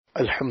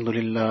الحمد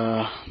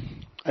لله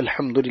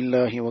الحمد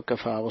لله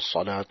وكفى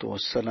والصلاة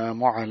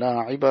والسلام على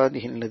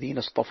عباده الذين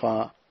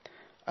اصطفى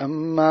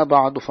أما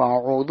بعد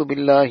فأعوذ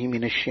بالله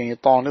من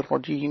الشيطان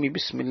الرجيم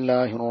بسم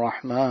الله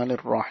الرحمن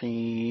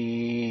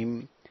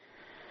الرحيم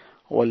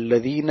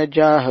والذين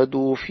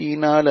جاهدوا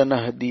فينا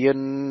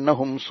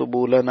لنهدينهم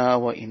سبلنا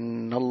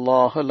وإن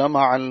الله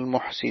لمع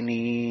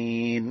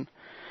المحسنين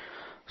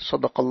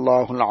صدق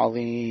الله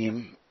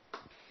العظيم.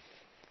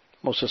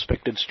 Most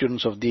respected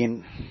students of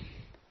Deen,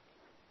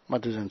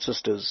 mothers and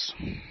sisters,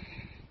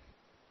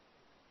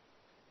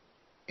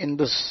 in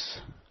this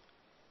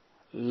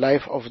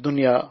life of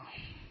dunya,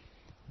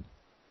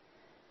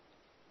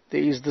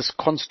 there is this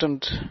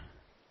constant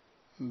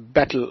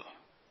battle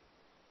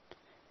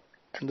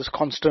and this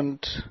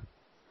constant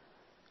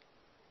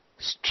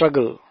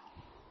struggle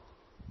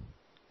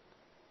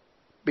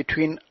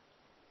between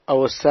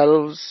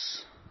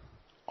ourselves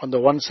on the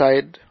one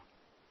side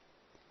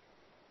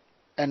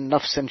and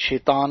nafs and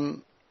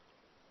shaitan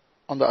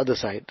on the other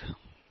side.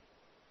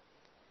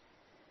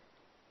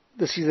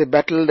 This is a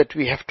battle that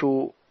we have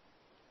to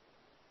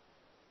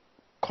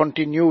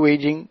continue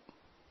waging.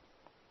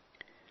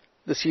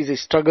 This is a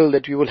struggle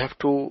that we will have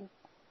to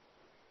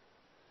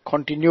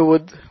continue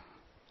with.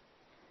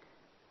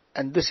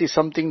 And this is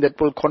something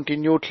that will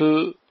continue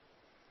till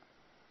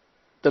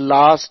the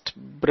last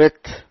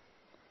breath.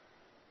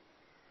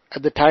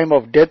 At the time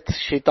of death,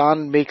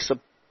 Shaitan makes a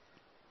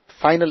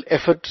final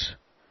effort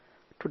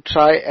to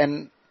try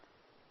and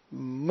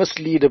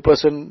mislead a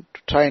person,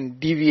 to try and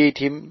deviate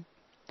him.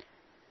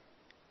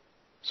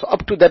 So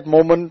up to that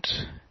moment,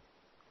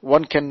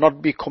 one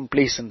cannot be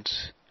complacent.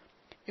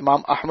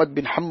 Imam Ahmad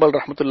bin Hanbal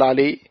rahmatullah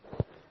alayhi,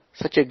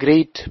 such a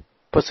great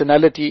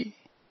personality,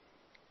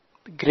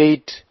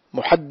 great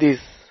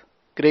muhaddith,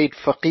 great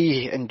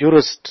faqih and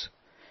jurist.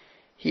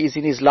 He is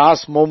in his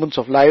last moments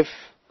of life,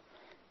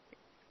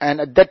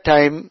 and at that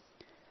time,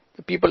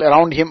 the people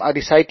around him are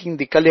reciting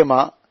the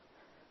kalima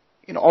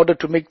in order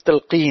to make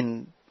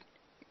talqeen,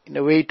 in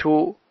a way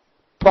to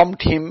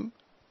prompt him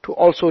to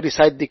also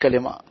recite the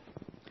kalima.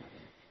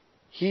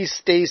 He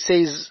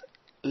says,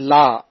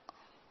 La.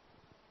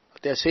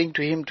 They are saying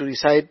to him to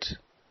recite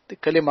the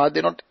kalima.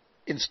 They're not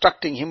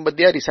instructing him, but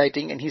they are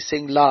reciting, and he's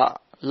saying La,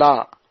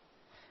 La.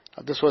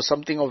 Now, this was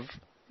something of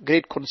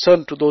great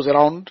concern to those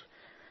around,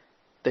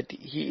 that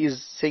he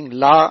is saying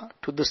La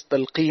to this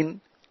talqeen.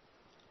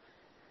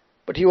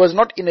 But he was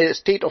not in a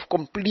state of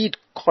complete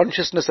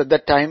consciousness at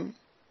that time.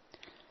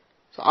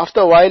 So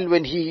after a while,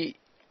 when he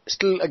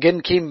still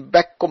again came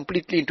back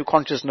completely into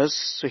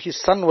consciousness, so his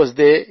son was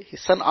there.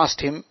 His son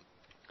asked him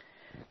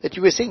that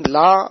you were saying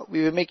La,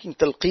 we were making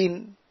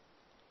talqeen.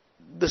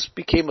 This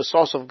became a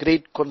source of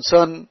great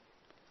concern.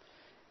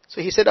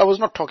 So he said, I was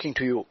not talking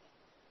to you.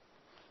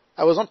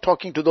 I was not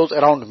talking to those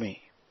around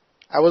me.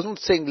 I wasn't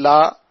saying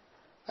La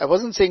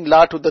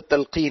to the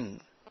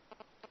talqeen.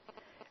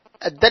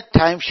 At that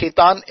time,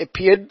 Shaitan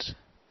appeared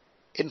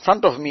in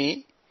front of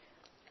me,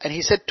 and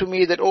he said to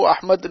me that, Oh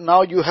Ahmad,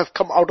 now you have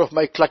come out of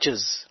my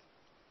clutches.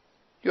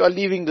 You are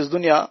leaving this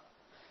dunya,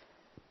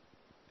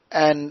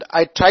 and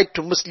I tried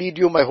to mislead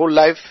you my whole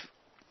life,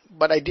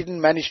 but I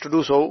didn't manage to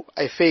do so.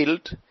 I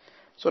failed.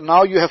 So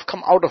now you have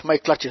come out of my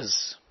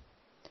clutches.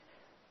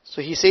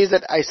 So he says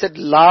that I said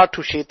La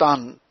to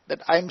Shaitan,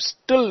 that I'm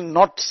still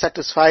not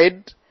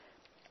satisfied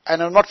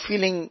and I'm not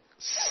feeling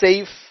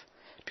safe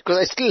because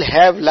I still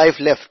have life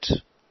left.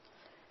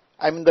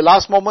 I'm in the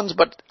last moments,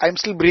 but I'm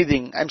still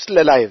breathing. I'm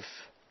still alive.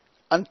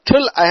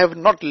 Until I have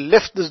not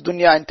left this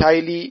dunya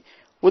entirely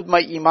with my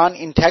iman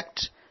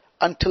intact,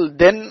 until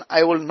then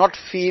I will not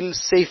feel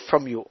safe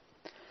from you.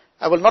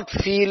 I will not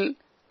feel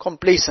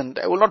complacent.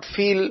 I will not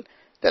feel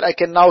that I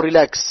can now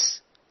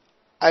relax.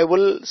 I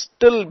will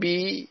still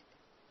be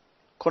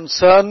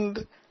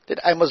concerned that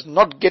I must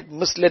not get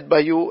misled by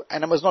you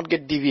and I must not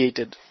get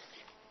deviated.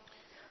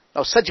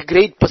 Now such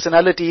great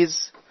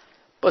personalities,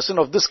 person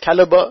of this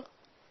caliber,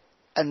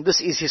 and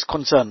this is his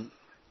concern.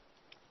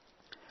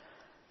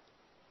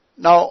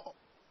 Now,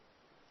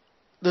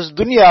 this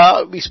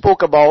dunya we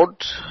spoke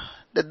about,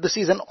 that this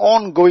is an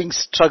ongoing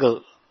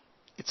struggle.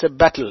 It's a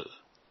battle.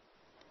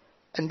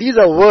 And these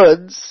are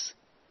words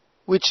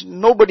which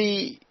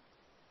nobody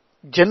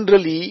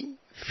generally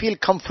feel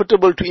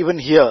comfortable to even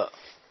hear.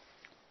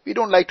 We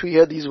don't like to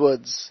hear these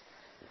words.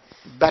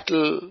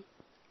 Battle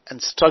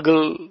and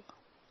struggle.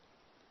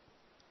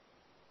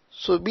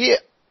 So we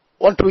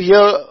want to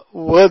hear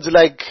words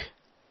like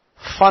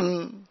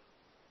fun,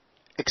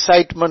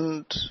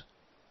 excitement,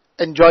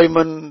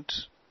 enjoyment,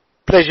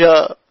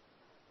 pleasure,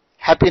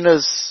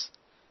 happiness,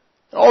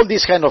 all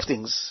these kind of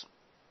things.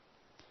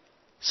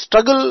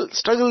 Struggle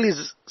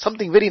is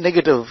something very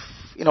negative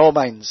in our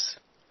minds.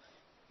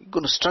 You're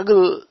going to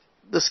struggle,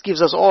 this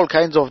gives us all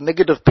kinds of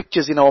negative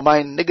pictures in our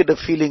mind, negative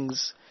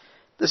feelings.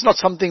 This is not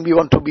something we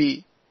want to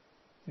be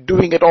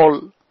doing at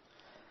all.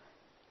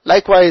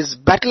 Likewise,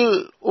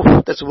 battle,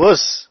 that's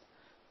worse.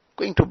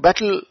 Going to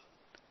battle,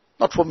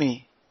 not for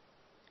me.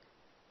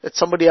 That's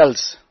somebody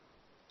else.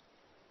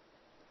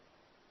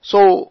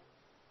 So,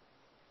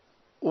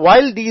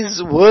 while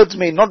these words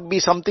may not be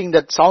something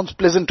that sounds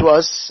pleasant to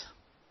us,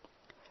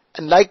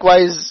 and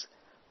likewise,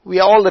 we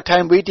are all the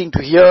time waiting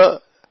to hear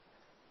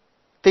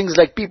things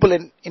like people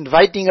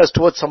inviting us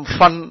towards some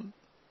fun,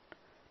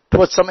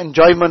 towards some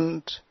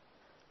enjoyment,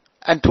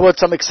 and towards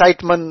some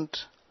excitement,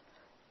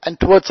 and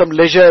towards some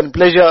leisure and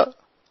pleasure,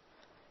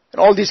 and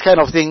all these kind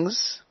of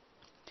things.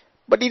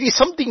 But it is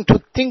something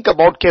to think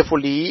about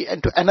carefully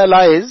and to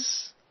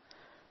analyze,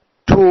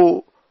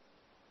 to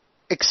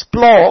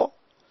explore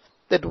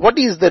that what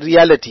is the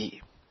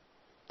reality.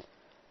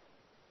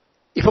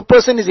 If a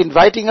person is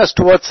inviting us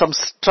towards some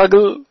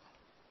struggle,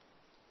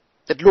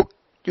 that look,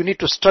 you need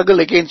to struggle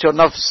against your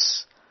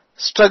nafs,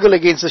 struggle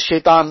against the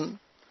shaitan,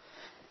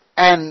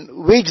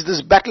 and wage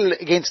this battle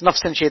against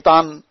nafs and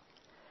shaitan,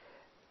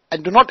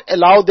 and do not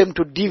allow them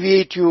to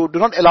deviate you, do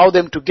not allow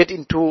them to get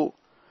into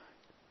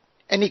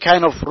any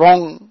kind of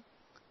wrong.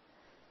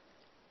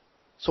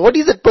 So what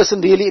is that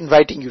person really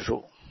inviting you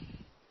to?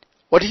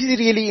 What is he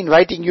really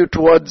inviting you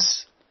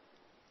towards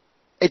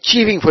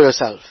achieving for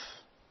yourself?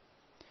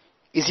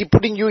 Is he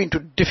putting you into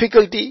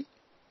difficulty?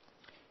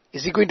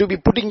 Is he going to be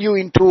putting you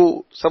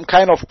into some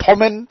kind of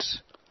torment?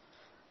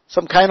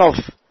 Some kind of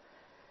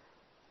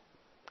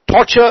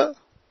torture?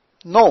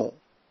 No.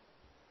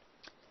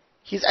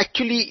 He's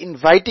actually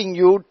inviting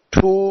you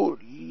to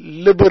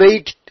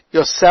liberate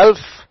yourself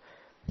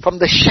from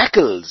the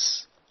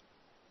shackles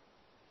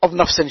of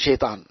nafs and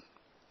shaitan.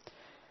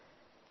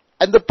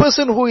 And the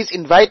person who is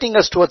inviting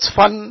us towards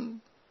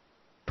fun,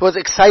 towards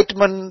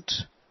excitement,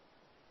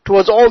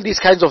 towards all these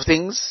kinds of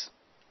things,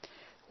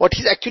 what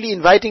he's actually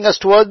inviting us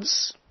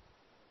towards,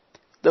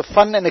 the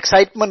fun and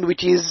excitement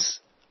which is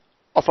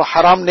of a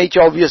haram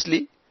nature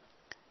obviously,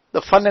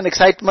 the fun and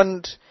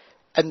excitement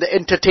and the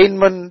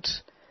entertainment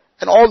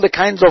and all the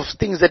kinds of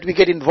things that we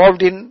get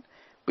involved in,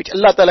 which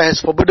Allah Ta'ala has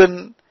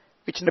forbidden,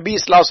 which Nabi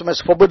Sallallahu Alaihi Wasallam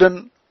has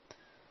forbidden.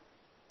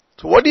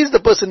 So what is the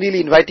person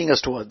really inviting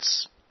us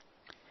towards?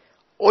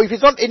 Or if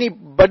it's not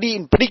anybody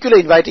in particular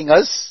inviting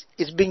us,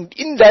 it's being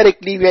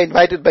indirectly we are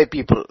invited by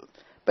people,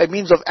 by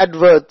means of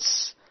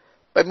adverts,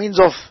 by means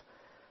of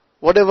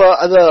whatever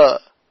other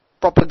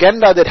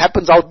propaganda that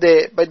happens out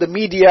there, by the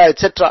media,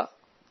 etc.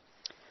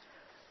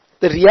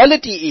 The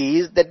reality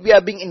is that we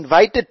are being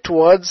invited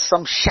towards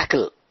some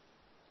shackle,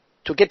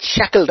 to get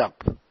shackled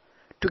up,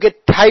 to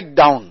get tied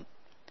down,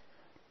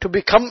 to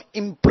become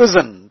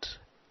imprisoned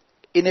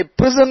in a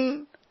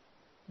prison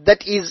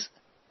that is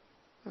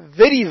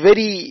very,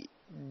 very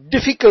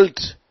difficult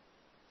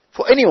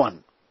for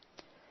anyone.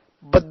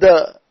 But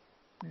the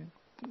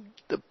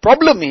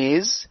problem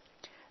is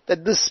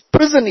that this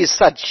prison is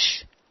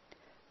such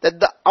that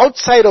the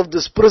outside of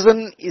this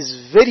prison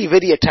is very,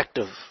 very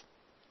attractive.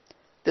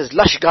 There's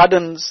lush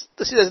gardens.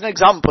 This is as an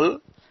example.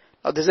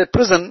 Now there's a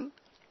prison,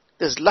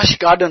 there's lush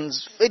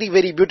gardens, very,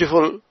 very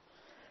beautiful.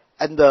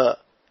 And the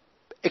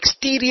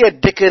exterior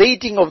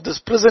decorating of this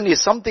prison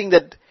is something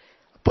that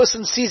a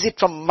person sees it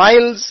from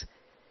miles.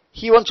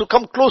 He wants to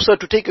come closer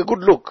to take a good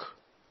look.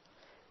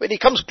 When he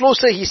comes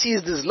closer, he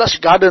sees these lush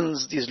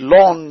gardens, these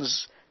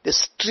lawns, there's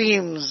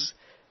streams,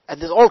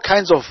 and there's all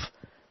kinds of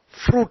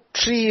fruit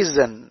trees,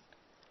 and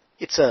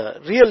it's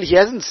he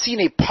hasn't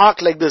seen a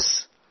park like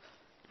this.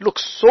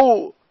 Looks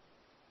so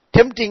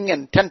tempting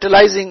and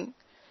tantalizing,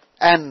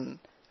 and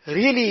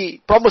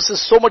really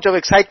promises so much of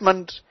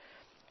excitement.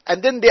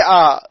 And then there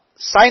are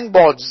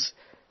signboards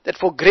that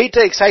for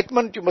greater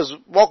excitement you must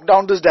walk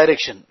down this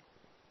direction,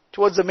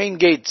 towards the main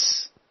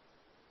gates.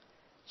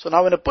 So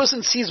now when a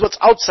person sees what's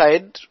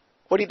outside,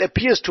 what it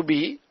appears to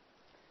be,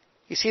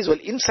 he sees, well,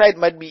 inside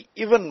might be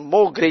even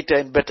more greater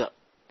and better.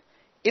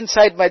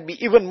 Inside might be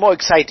even more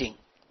exciting.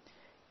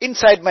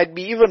 Inside might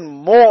be even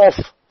more of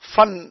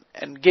fun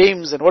and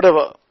games and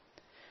whatever.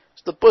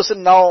 So the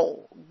person now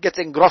gets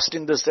engrossed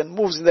in this and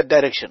moves in that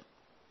direction.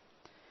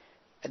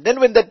 And then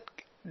when that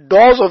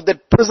doors of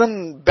that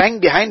prison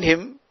bang behind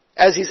him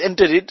as he's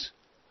entered it,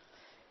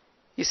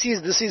 he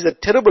sees this is a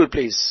terrible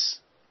place.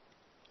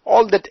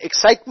 All that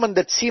excitement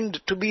that seemed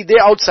to be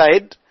there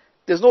outside,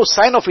 there's no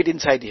sign of it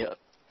inside here.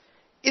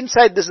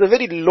 Inside this is a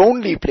very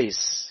lonely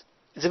place.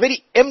 It's a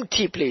very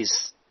empty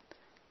place.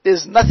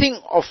 There's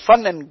nothing of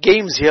fun and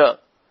games here.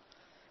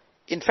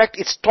 In fact,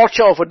 it's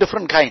torture of a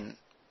different kind.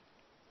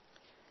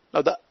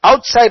 Now the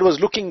outside was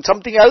looking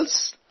something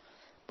else,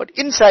 but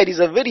inside is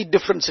a very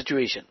different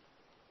situation.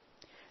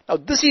 Now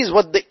this is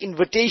what the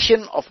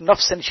invitation of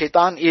nafs and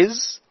shaitan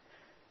is,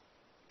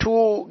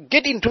 to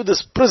get into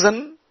this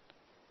prison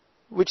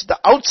which the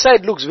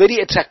outside looks very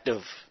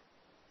attractive.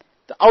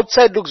 The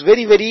outside looks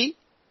very, very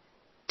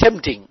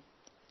tempting.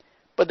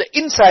 But the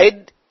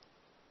inside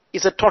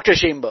is a torture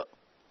chamber.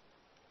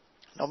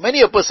 Now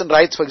many a person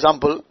writes, for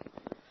example,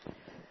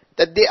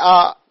 that they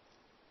are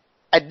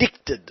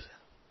addicted.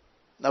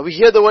 Now we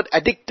hear the word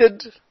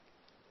addicted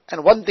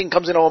and one thing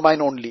comes in our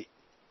mind only.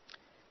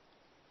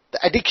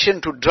 The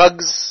addiction to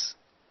drugs,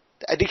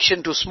 the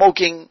addiction to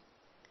smoking,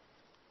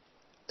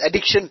 the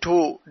addiction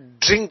to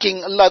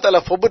drinking. Allah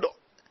Ta'ala forbid.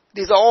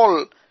 These are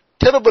all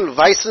terrible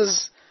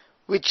vices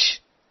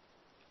which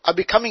are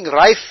becoming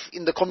rife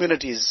in the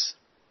communities.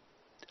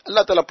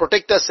 Allah Ta'ala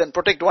protect us and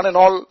protect one and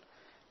all.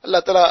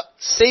 Allah Ta'ala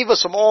save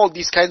us from all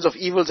these kinds of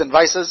evils and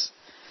vices.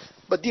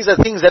 But these are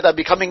things that are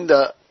becoming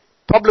the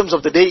problems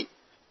of the day.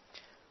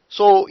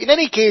 So in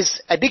any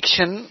case,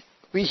 addiction,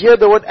 we hear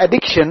the word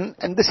addiction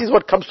and this is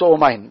what comes to our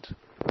mind.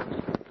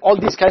 All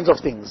these kinds of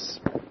things.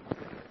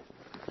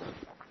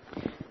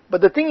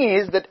 But the thing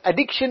is that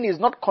addiction is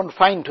not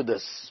confined to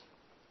this.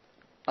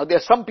 Now there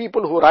are some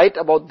people who write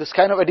about this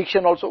kind of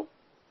addiction also.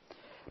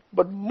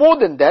 But more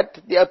than that,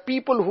 there are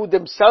people who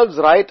themselves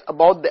write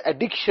about the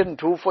addiction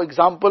to, for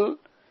example,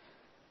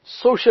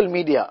 social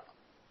media.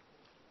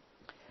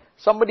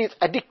 Somebody is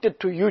addicted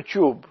to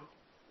YouTube.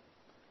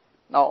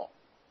 Now,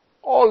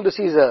 all this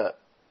is a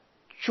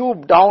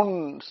tube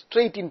down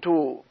straight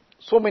into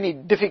so many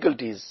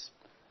difficulties.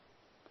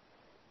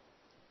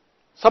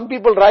 Some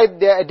people write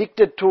they are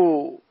addicted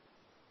to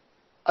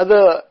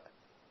other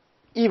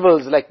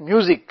evils like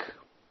music.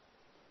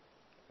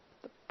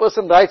 The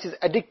person writes he's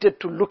addicted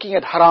to looking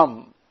at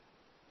haram.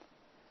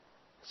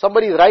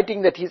 Somebody is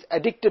writing that he's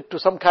addicted to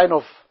some kind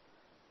of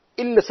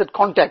illicit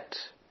contact.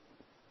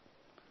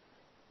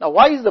 Now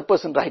why is the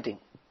person writing?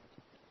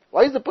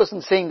 Why is the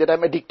person saying that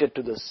I'm addicted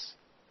to this?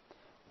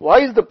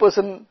 Why is the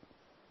person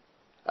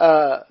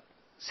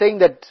saying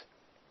that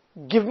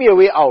give me a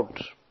way out?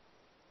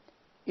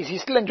 Is he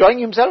still enjoying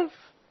himself?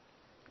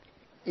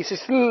 Is he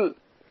still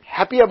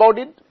happy about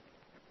it?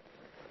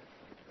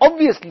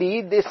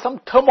 Obviously there's some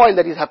turmoil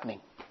that is happening.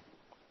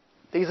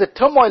 There is a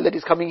turmoil that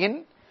is coming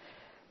in.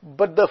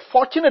 But the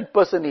fortunate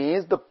person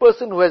is the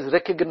person who has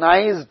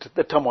recognized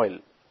the turmoil.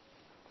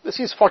 This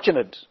is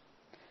fortunate.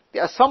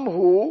 There are some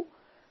who,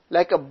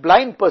 like a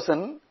blind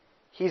person,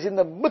 he's in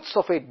the midst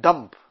of a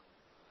dump.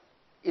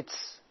 It's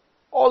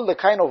all the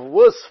kind of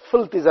worse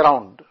filth is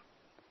around.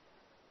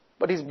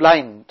 But he's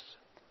blind.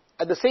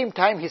 At the same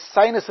time, his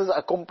sinuses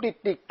are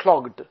completely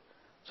clogged.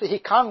 So he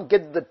can't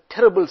get the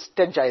terrible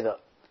stench either.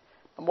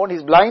 And when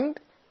he's blind,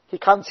 he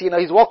can't see. Now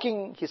he's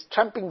walking, he's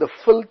tramping the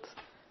filth,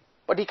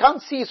 but he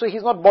can't see, so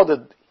he's not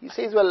bothered. He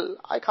says, well,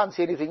 I can't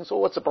see anything, so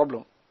what's the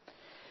problem?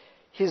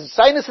 His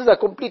sinuses are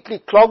completely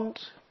clogged.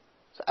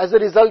 So as a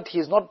result, he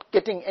is not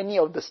getting any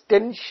of the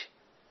stench.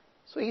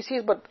 So he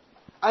says, but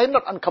I'm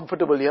not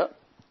uncomfortable here.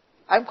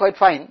 I'm quite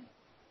fine.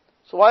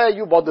 So why are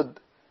you bothered?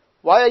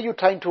 Why are you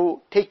trying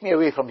to take me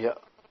away from here?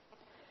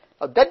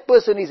 Now that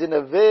person is in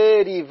a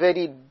very,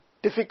 very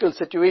difficult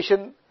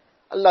situation.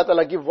 Allah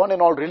Ta'ala give one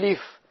and all relief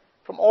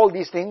from all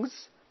these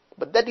things.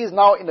 But that is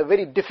now in a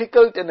very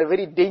difficult and a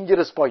very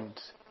dangerous point.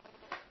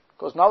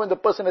 Because now when the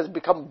person has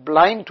become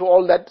blind to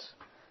all that,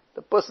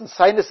 the person's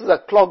sinuses are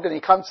clogged and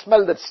he can't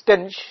smell that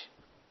stench,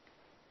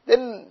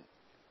 then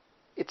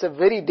it's a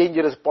very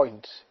dangerous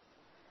point.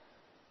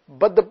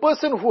 But the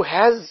person who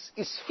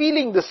is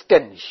feeling the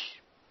stench,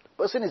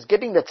 the person is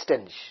getting that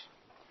stench,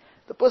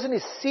 the person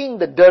is seeing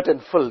the dirt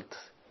and filth,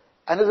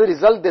 and as a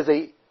result there's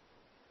a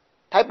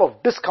type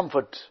of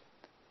discomfort,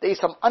 there is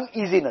some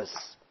uneasiness.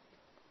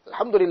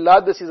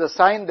 Alhamdulillah, this is a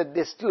sign that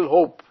there's still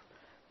hope,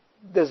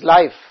 there's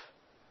life,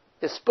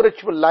 there's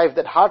spiritual life,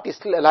 that heart is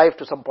still alive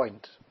to some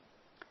point.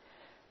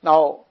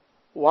 Now,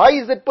 why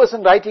is that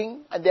person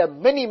writing? And there are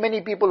many,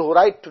 many people who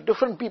write to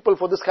different people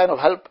for this kind of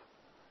help.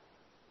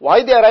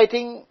 Why they are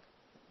writing?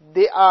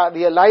 They are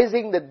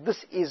realizing that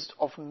this is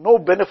of no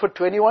benefit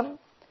to anyone.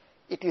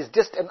 It is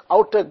just an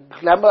outer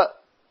glamour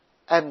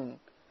and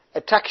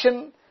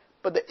attraction,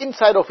 but the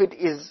inside of it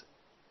is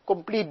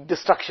complete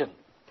destruction.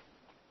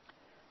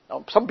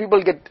 Now, some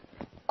people get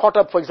caught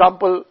up, for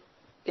example,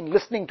 in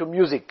listening to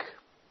music.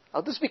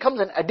 Now, this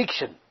becomes an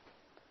addiction.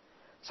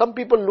 Some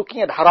people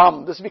looking at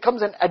haram, this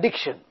becomes an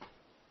addiction.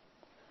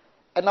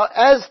 And now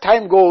as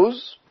time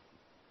goes,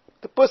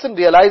 the person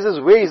realizes,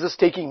 where is this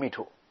taking me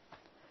to?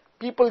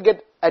 People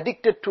get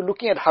addicted to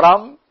looking at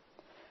haram.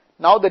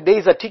 Now the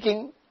days are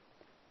ticking.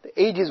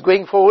 The age is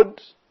going forward.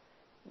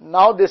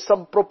 Now there's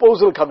some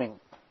proposal coming.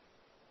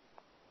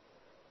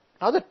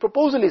 Now that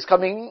proposal is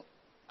coming,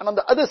 and on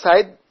the other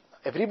side,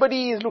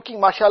 everybody is looking,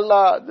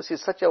 mashallah, this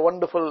is such a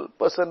wonderful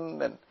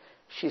person, and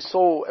she's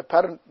so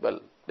apparent. Well,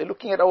 they're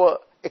looking at our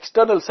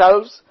external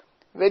selves,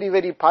 very,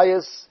 very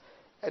pious,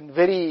 and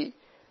very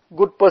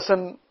good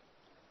person,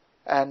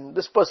 and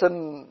this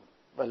person,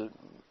 well,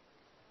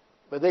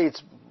 whether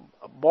it's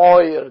a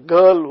boy or a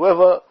girl,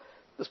 whoever,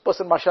 this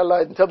person,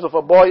 mashallah, in terms of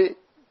a boy,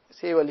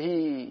 say, well,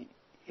 he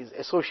is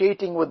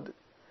associating with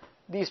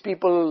these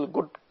people,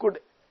 good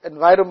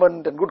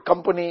environment and good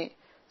company.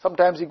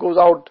 Sometimes he goes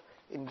out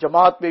in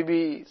Jamaat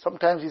maybe,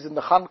 sometimes he's in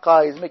the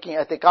Khanqa, he's making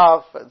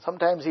i'tikaf, and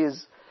sometimes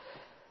he's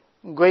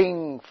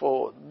going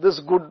for this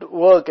good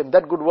work and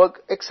that good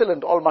work.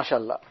 Excellent, all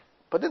mashallah.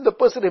 But then the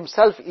person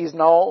himself is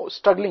now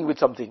struggling with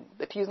something,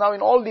 that he is now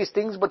in all these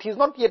things, but he's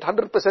not yet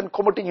 100%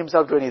 committing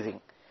himself to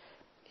anything.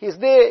 He's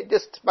there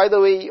just, by the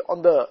way,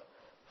 on the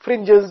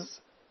fringes.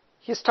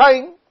 He's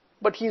trying,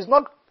 but he's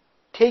not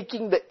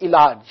taking the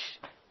ilaj.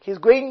 He's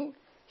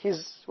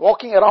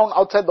walking around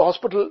outside the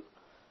hospital,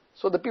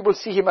 so the people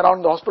see him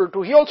around the hospital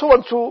too. He also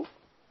wants to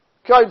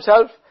cure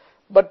himself,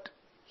 but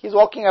he's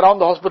walking around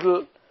the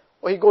hospital,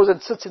 or he goes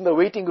and sits in the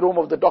waiting room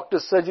of the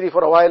doctor's surgery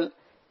for a while,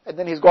 and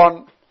then he's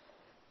gone.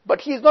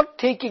 But he is not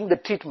taking the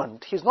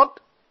treatment. He is not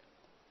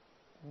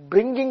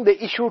bringing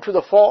the issue to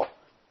the fore.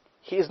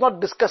 He is not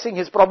discussing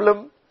his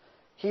problem.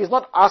 He is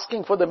not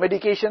asking for the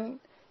medication.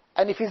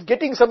 And if he's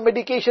getting some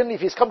medication,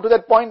 if he's come to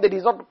that point that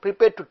he's not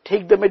prepared to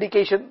take the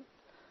medication,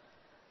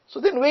 so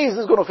then where is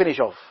this going to finish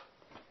off?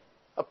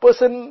 A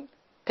person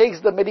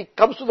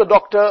comes to the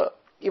doctor,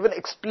 even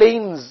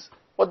explains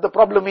what the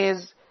problem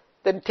is,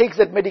 then takes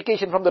that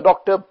medication from the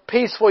doctor,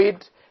 pays for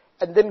it,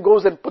 and then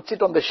goes and puts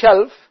it on the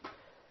shelf.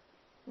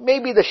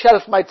 Maybe the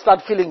shelf might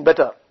start feeling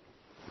better.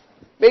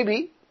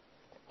 Maybe,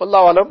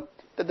 Wallahu alam,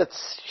 that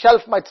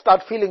shelf might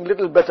start feeling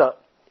little better.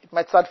 It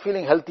might start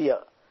feeling healthier.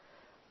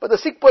 But the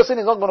sick person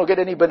is not going to get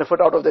any benefit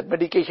out of that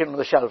medication on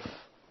the shelf.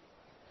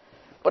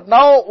 But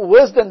now,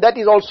 worse than that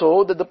is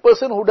also that the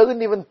person who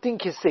doesn't even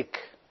think he's sick,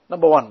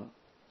 number one.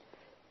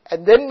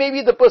 And then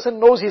maybe the person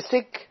knows he's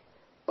sick,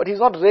 but he's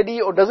not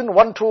ready or doesn't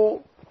want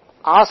to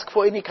ask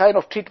for any kind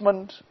of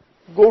treatment,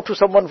 go to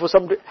someone for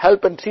some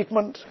help and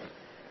treatment.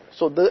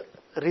 So the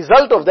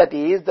result of that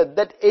is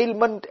that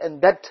ailment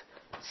and that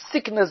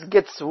sickness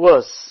gets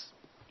worse.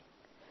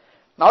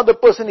 Now the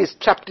person is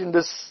trapped in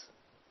this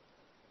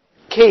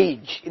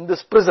cage, in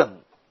this prison.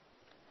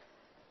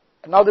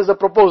 And now there's a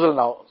proposal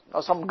now.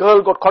 Now some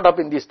girl got caught up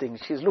in these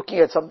things. She's looking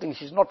at something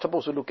she's not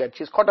supposed to look at.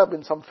 She's caught up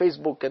in some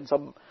Facebook and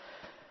some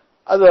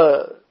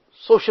other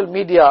social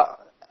media,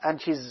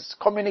 and she's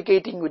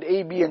communicating with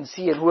A, B and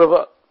C and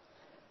whoever.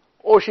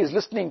 Or she's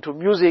listening to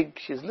music,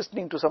 she's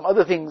listening to some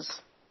other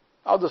things.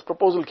 Now this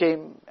proposal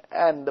came,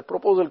 and the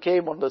proposal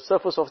came on the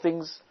surface of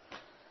things.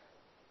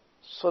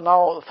 So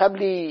now the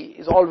family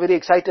is all very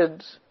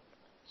excited.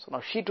 So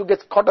now she too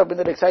gets caught up in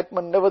that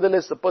excitement.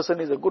 Nevertheless, the person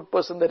is a good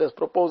person that has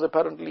proposed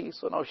apparently.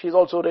 So now she's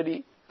also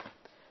ready.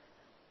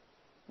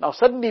 Now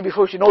suddenly,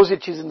 before she knows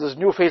it, she's in this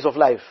new phase of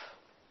life.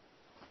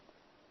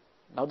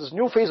 Now this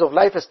new phase of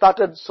life has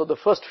started. So the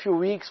first few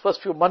weeks,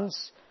 first few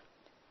months,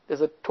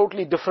 there's a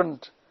totally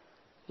different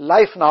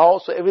life now.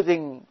 So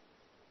everything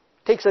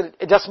takes an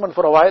adjustment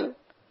for a while.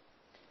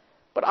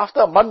 But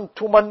after a month,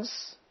 2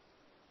 months,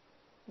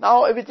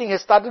 now everything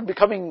has started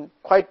becoming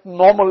quite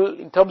normal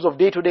in terms of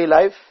day-to-day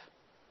life.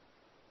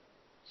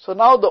 So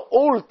now the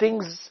old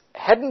things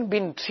hadn't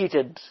been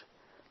treated.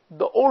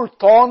 The old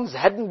thorns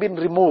hadn't been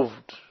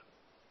removed.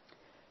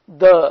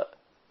 The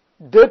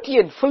dirty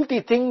and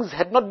filthy things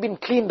had not been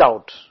cleaned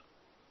out.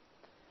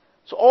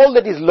 So all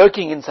that is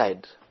lurking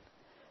inside.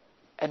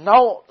 And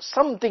now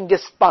something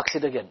just sparks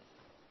it again.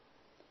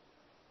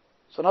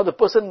 So now the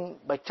person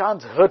by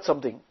chance heard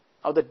something.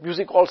 Now that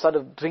music all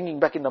started ringing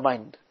back in the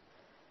mind.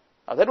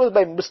 Now that was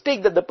by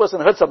mistake that the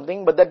person heard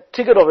something, but that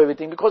triggered off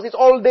everything because it's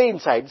all there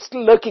inside, it's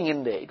still lurking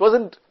in there. It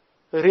wasn't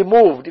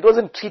removed, it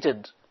wasn't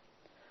treated.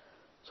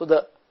 So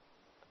the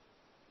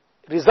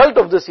result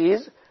of this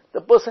is,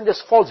 the person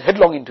just falls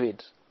headlong into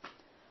it.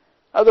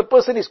 Now the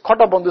person is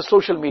caught up on the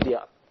social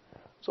media.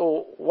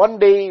 So one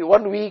day,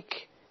 1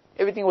 week,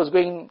 everything was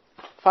going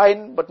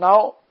fine, but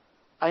now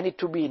I need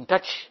to be in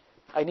touch,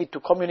 I need to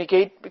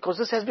communicate, because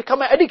this has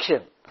become an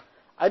addiction.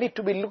 I need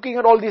to be looking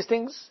at all these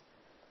things.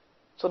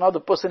 So now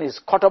the person is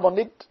caught up on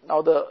it.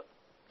 Now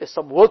there's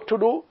some work to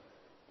do.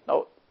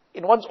 Now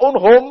in one's own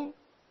home,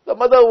 the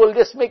mother will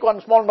just make one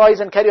small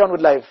noise and carry on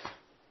with life.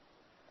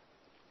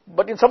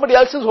 But in somebody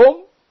else's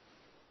home,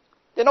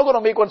 they're not going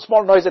to make one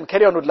small noise and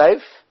carry on with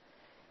life.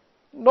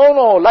 No,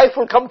 life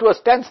will come to a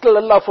standstill,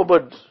 Allah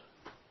forbid.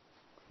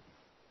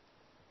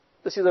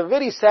 This is a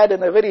very sad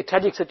and a very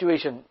tragic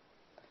situation.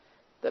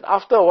 That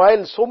after a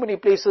while, so many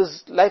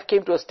places, life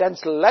came to a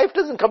standstill. Life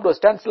doesn't come to a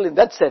standstill in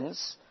that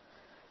sense.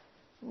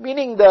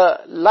 Meaning the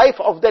life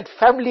of that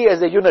family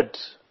as a unit.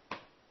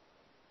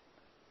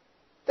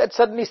 That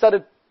suddenly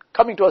started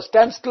coming to a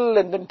standstill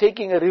and then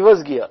taking a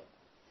reverse gear.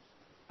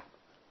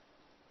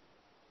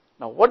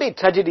 Now what a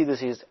tragedy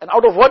this is. And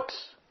out of what?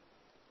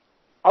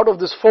 Out of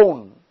this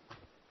phone.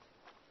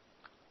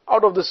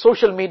 Out of this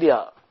social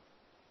media.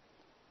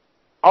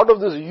 Out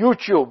of this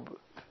YouTube.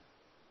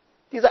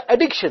 These are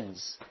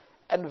addictions.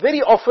 And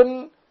very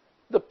often,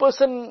 the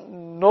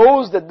person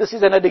knows that this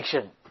is an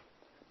addiction,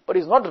 but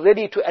is not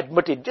ready to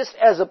admit it. Just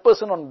as a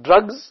person on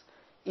drugs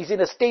is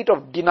in a state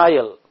of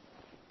denial.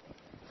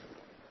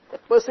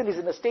 That person is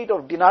in a state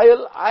of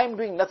denial, I am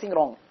doing nothing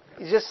wrong.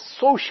 It's just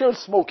social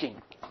smoking.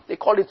 They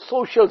call it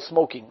social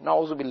smoking.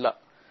 Na'udhu billah.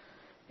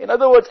 In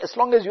other words, as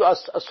long as you are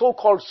a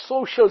so-called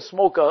social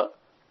smoker,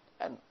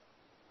 and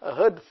I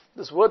heard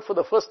this word for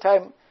the first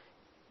time,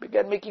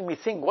 began making me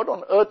think, what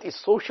on earth is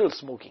social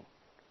smoking?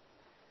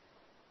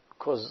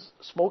 Because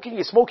smoking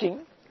is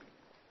smoking,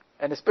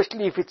 and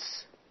especially if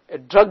it's a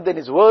drug, then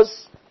it's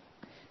worse.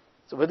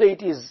 So whether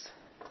it is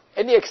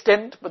any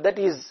extent, but that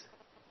is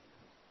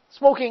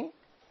smoking.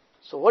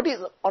 So what is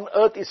on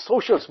earth is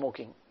social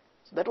smoking?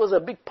 So that was a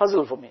big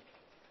puzzle for me.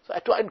 So I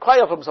had to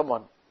inquire from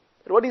someone,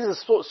 what is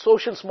this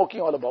social smoking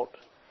all about?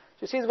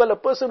 So he says, well, a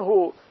person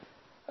who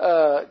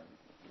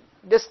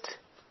just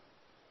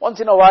once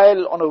in a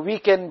while on a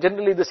weekend,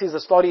 generally this is a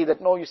story that,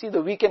 no, you see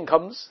the weekend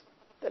comes,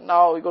 then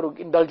now we got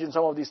to indulge in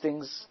some of these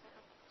things.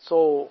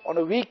 So on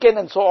a weekend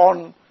and so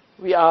on,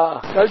 we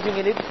are indulging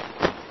in it,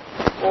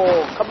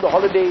 or come the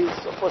holidays,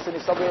 a person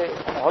is somewhere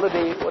on a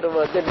holiday,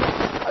 whatever, then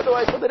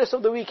otherwise for the rest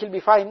of the week he'll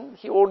be fine,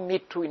 he won't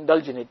need to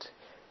indulge in it.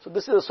 So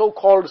this is a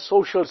so-called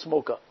social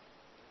smoker.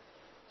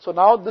 So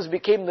now this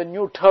became the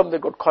new term that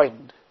got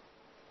coined,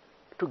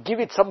 to give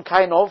it some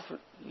kind of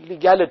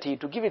legality,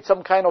 to give it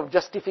some kind of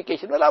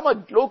justification. Well, I'm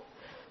a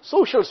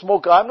social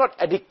smoker, I'm not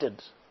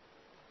addicted.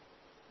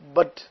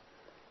 But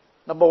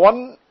number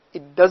one,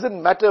 it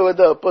doesn't matter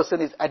whether a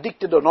person is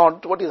addicted or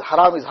not. What is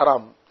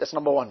haram. That's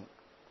number one.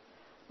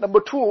 Number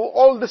two,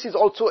 all this is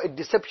also a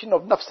deception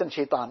of nafs and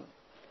shaitan.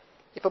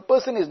 If a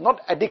person is not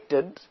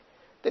addicted,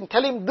 then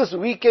tell him this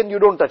weekend you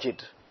don't touch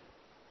it.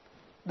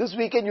 This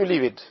weekend you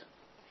leave it.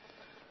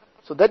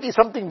 So that is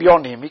something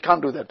beyond him. He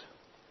can't do that.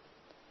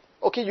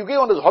 Okay, you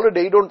go on his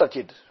holiday, you don't touch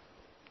it.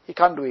 He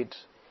can't do it.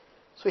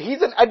 So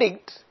he's an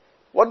addict.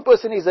 One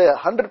person is a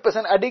 100%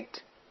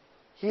 addict.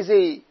 He's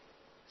a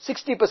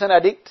 60%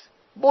 addict.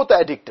 Both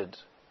are addicted.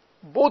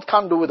 Both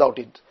can't do without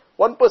it.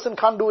 One person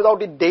can't do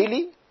without it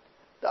daily.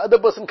 The other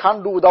person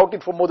can't do without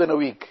it for more than a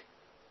week.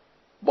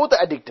 Both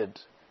are addicted.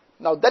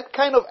 Now that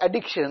kind of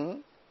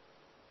addiction,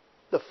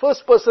 the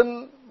first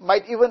person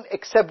might even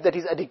accept that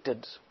he's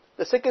addicted.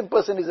 The second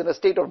person is in a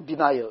state of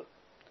denial.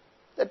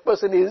 That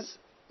person is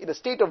in a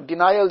state of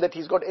denial that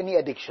he's got any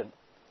addiction.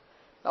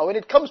 Now when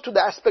it comes to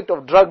the aspect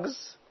of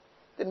drugs,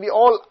 then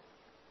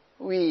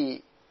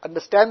we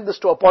understand this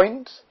to a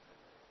point.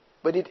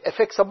 When it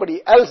affects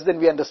somebody else, then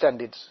we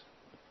understand it,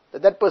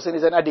 that person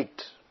is an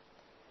addict.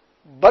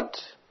 But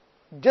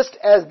just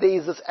as there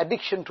is this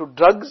addiction to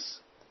drugs,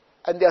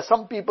 and there are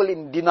some people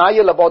in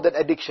denial about that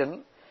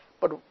addiction,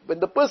 but when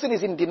the person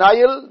is in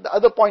denial, the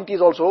other point is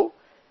also,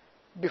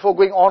 before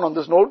going on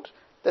this note,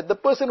 that the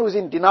person who is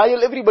in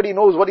denial, everybody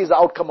knows what is the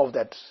outcome of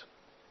that.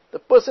 The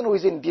person who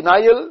is in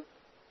denial,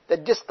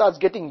 that just starts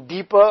getting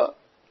deeper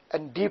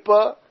and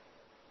deeper,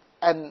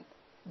 and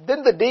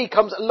then the day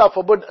comes, Allah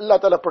forbid, Allah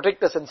Ta'ala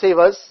protect us and save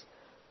us,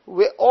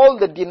 where all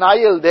the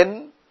denial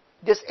then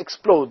just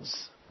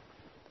explodes.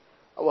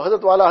 Our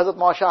Hazrat Wala, Hazrat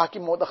Maha Shah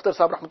Hakim Mohd Akhtar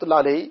Sahib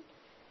Rahmatullah Alayhi,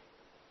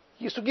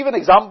 he used to give an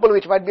example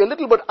which might be a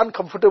little bit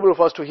uncomfortable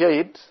for us to hear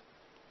it,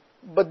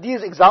 but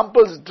these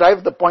examples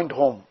drive the point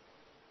home.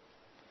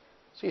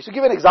 So he used to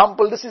give an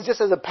example, this is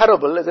just as a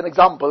parable, as an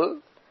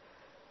example,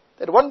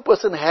 that one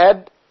person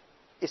had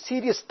a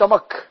serious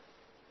stomach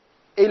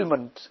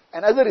ailment,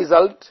 and as a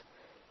result,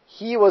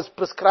 he was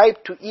prescribed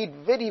to eat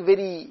very,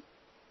 very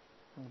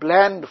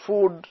bland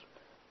food,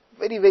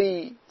 very,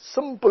 very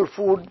simple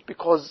food,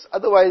 because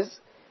otherwise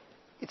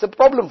it's a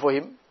problem for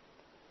him.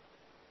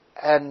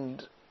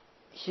 And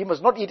he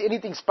must not eat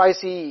anything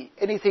spicy,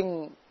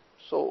 anything,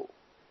 so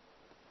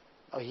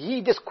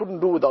he just couldn't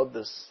do without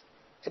this.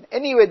 And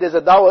anyway, there's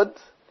a dawat,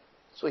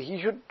 so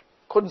he should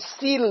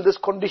conceal this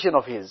condition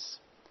of his.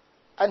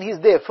 And he's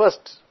there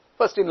first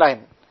in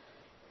line.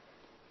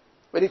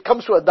 When it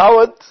comes to a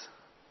dawat,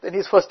 then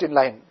he's first in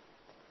line.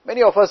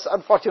 Many of us,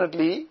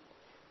 unfortunately,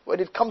 when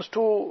it comes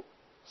to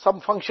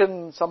some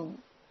function, some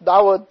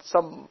dawat,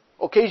 some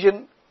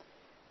occasion,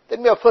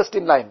 then we are first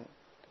in line.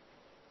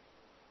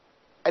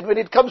 And when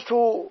it comes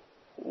to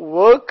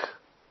work,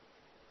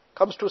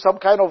 comes to some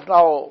kind of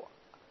now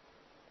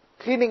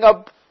cleaning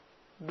up,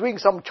 doing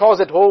some chores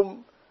at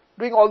home,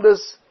 doing all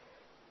this,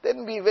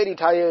 then we're very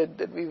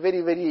tired, and we're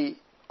very, very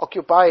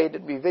occupied,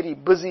 and we're very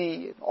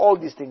busy, and all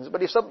these things.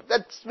 But if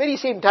that's very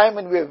same time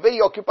when we're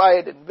very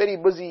occupied and very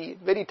busy,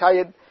 very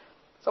tired,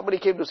 somebody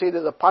came to say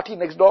there's a party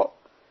next door,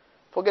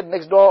 forget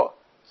next door,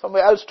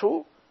 somewhere else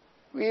too,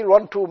 we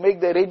want to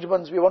make the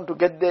arrangements, we want to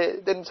get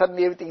there, then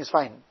suddenly everything is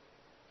fine.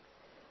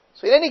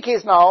 So in any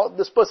case now,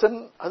 this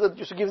person, Hazrat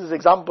used to give this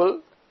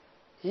example,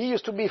 he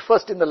used to be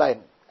first in the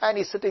line, and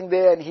he's sitting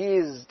there and he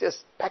is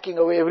just packing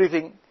away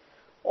everything,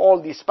 all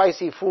the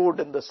spicy food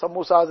and the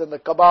samosas and the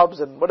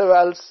kebabs and whatever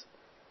else.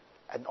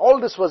 And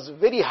all this was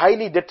very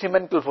highly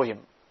detrimental for him.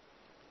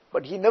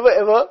 But he never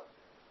ever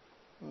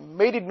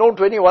made it known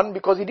to anyone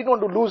because he didn't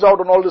want to lose out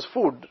on all this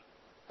food.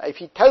 If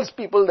he tells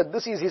people that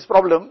this is his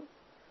problem,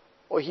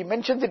 or he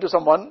mentions it to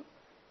someone,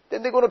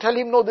 then they're going to tell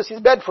him, no, this is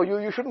bad for you,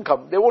 you shouldn't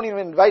come. They won't even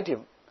invite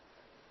him.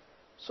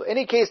 So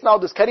any case now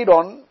this carried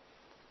on,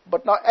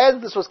 but now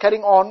as this was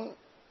carrying on,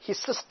 his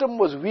system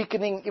was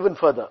weakening even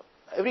further.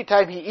 Every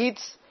time he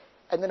eats,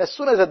 and then as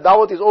soon as the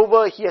dawat is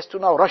over, he has to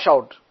now rush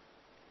out.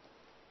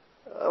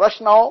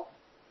 Rush now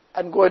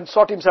and go and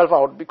sort himself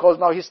out, because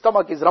now his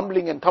stomach is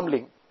rumbling and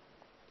tumbling.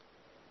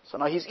 So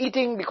now he's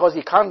eating because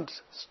he can't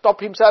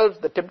stop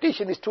himself, the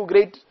temptation is too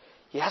great,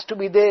 he has to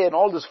be there and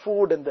all this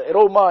food and the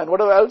aroma and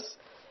whatever else,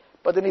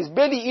 but then he's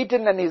barely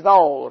eaten and he's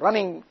now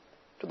running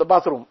to the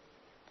bathroom.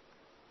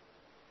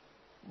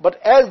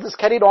 But as this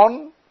carried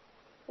on,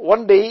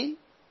 one day,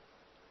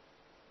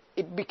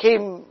 it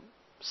became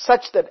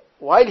such that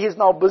while he's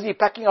now busy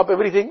packing up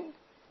everything,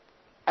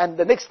 and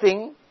the next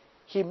thing,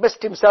 he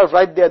missed himself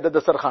right there at the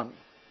Dasarkhan.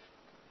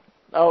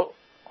 Now,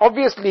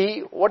 obviously,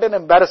 what an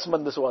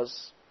embarrassment this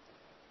was.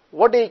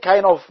 What a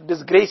kind of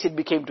disgrace it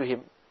became to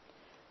him.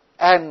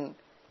 And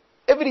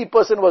every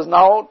person was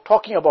now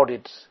talking about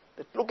it.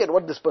 That look at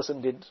what this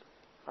person did.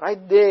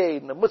 right there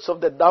in the midst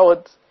of that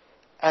dawat,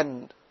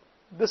 and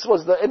this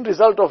was the end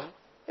result of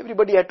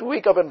everybody had to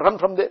wake up and run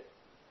from there.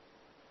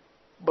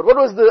 But what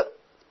was the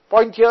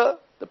point here?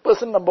 The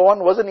person, number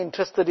one, wasn't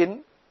interested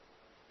in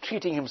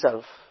treating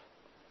himself.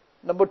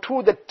 Number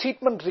two, the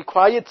treatment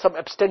required some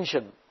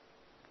abstention.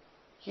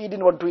 He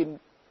didn't want to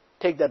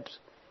take that.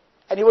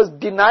 And he was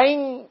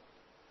denying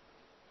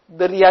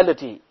the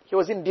reality. He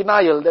was in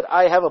denial that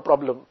I have a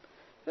problem.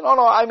 No,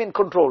 I'm in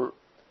control.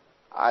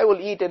 I will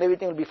eat and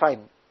everything will be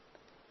fine.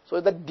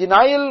 So that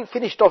denial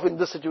finished off in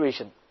this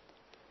situation.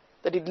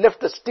 That it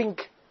left a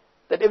stink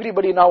that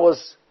everybody now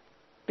was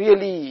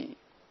really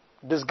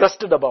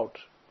disgusted about.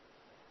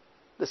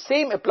 The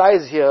same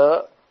applies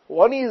here.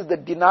 One is the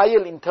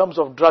denial in terms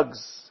of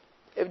drugs.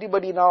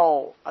 Everybody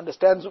now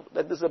understands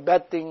that this is a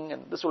bad thing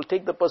and this will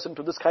take the person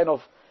to this kind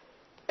of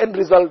end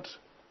result.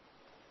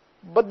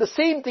 But the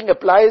same thing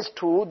applies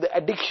to the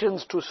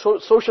addictions to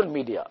social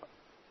media.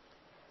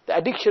 The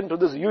addiction to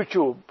this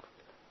YouTube,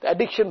 the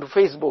addiction to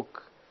Facebook,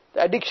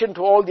 the addiction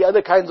to all the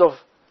other kinds of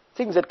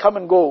things that come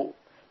and go,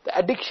 the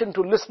addiction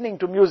to listening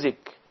to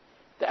music,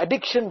 the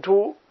addiction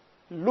to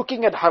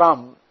looking at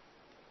haram.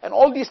 And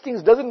all these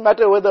things doesn't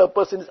matter whether a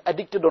person is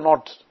addicted or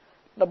not.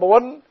 Number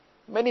one,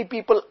 many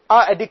people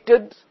are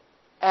addicted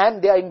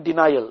and they are in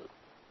denial.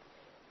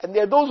 And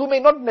there are those who may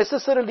not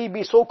necessarily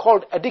be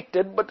so-called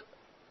addicted, but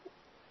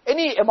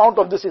any amount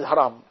of this is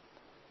haram.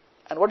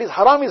 And what is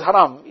haram is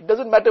haram. It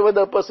doesn't matter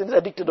whether a person is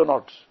addicted or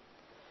not.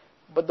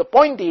 But the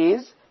point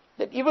is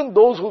that even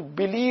those who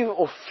believe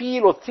or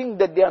feel or think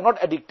that they are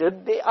not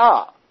addicted, they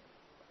are.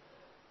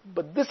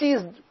 But this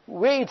is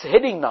where it's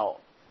heading now.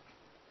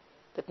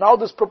 That now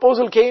this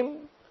proposal came,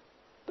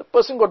 the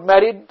person got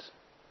married,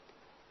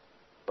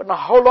 but now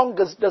how long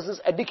does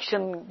this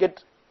addiction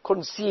get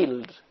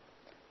concealed?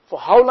 For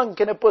how long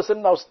can a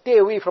person now stay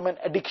away from an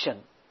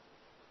addiction?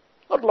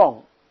 Not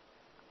long.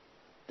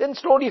 Then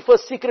slowly,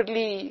 first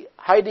secretly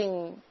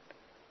hiding,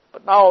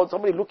 but now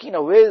somebody looking,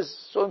 where's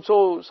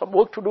so-and-so, some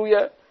work to do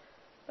here?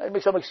 I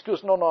make some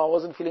excuse, no, I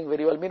wasn't feeling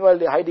very well. Meanwhile,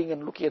 they're hiding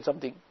and looking at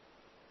something.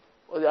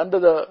 Or they're under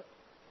the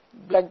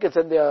blankets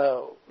and they're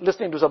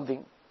listening to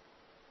something.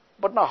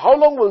 But now how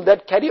long will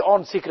that carry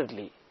on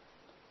secretly?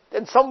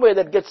 Then somewhere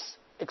that gets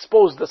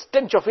exposed, the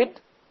stench of it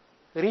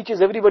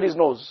reaches everybody's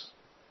nose.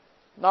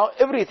 Now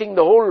everything,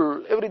 the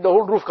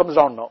whole roof comes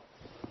down now.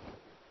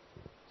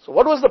 So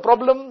what was the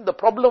problem? The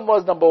problem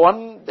was, number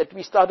one, that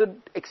we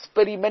started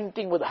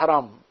experimenting with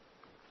haram.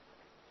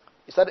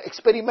 We started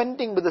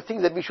experimenting with the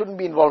things that we shouldn't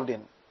be involved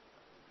in.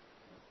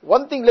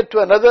 One thing led to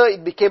another,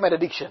 it became an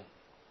addiction.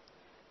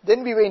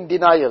 Then we were in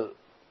denial.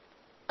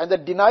 And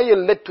that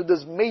denial led to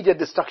this major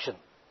destruction.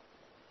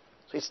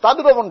 So it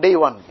started off on day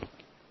one.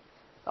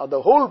 Now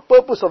the whole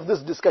purpose of this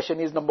discussion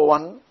is, number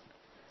one,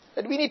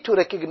 that we need to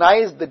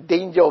recognize the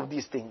danger of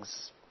these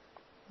things.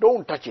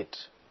 Don't touch it.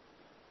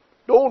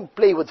 Don't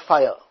play with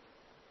fire.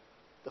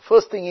 The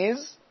first thing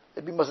is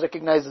that we must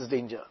recognize this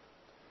danger.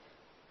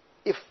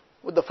 If,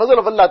 with the fazl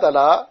of Allah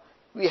Ta'ala,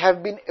 we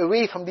have been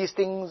away from these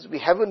things, we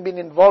haven't been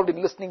involved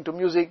in listening to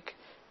music,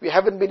 we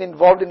haven't been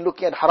involved in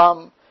looking at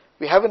haram,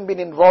 we haven't been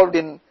involved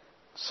in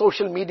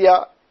social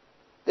media,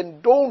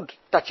 then don't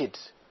touch it.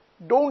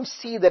 Don't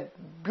see that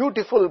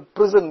beautiful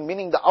prison,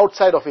 meaning the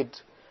outside of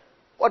it.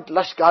 What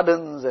lush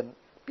gardens, and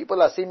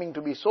people are seeming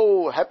to be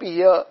so happy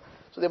here,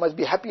 so they must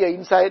be happier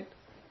inside.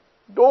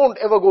 Don't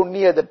ever go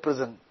near that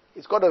prison.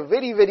 It's got a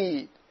very,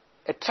 very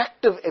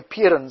attractive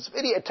appearance,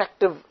 very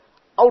attractive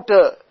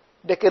outer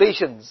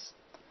decorations.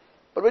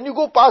 But when you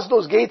go past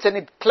those gates and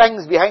it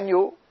clangs behind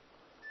you,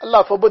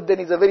 Allah forbid, then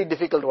it's a very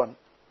difficult one.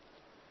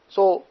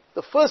 So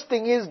the first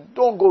thing is,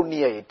 don't go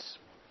near it.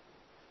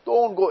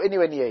 Don't go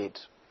anywhere near it.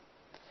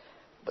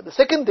 But the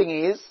second thing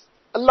is,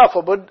 Allah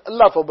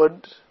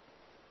forbid,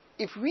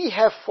 if we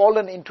have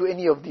fallen into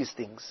any of these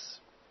things,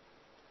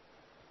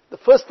 the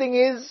first thing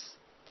is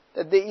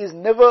that there is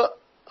never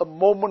a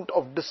moment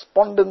of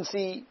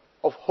despondency,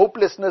 of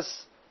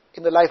hopelessness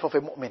in the life of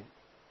a mu'min.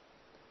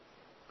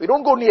 We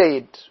don't go near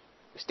it.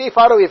 Stay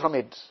far away from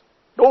it.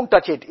 Don't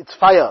touch it. It's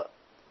fire.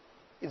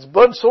 It's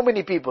burnt so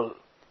many people.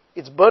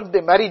 It's burnt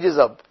their marriages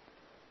up.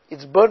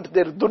 It's burnt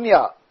their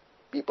dunya.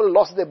 People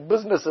lost their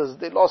businesses.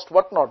 They lost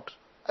whatnot.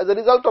 As a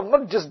result of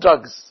not just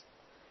drugs.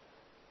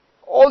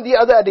 All the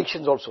other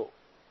addictions also.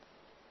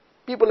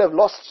 People have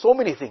lost so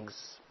many things.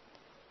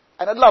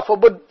 And Allah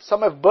forbid,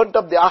 some have burnt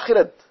up the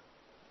akhirat.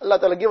 Allah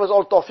Ta'ala give us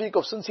all tawfiq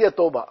of sincere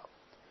tawbah.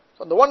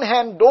 So on the one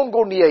hand, don't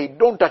go near it.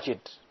 Don't touch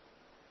it.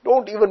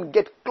 Don't even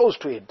get close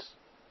to it.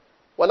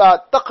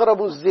 وَلَا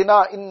تَقْرَبُوا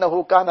الزِّنَا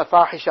إِنَّهُ كَانَ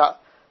فَاحِشًا.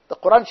 The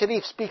Quran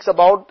Sharif speaks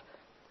about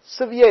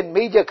severe and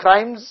major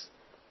crimes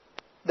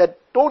that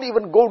don't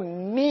even go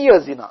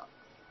near zina.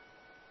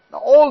 Now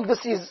all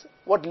this is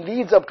what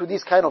leads up to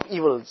these kind of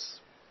evils.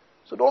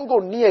 So don't go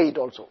near it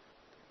also.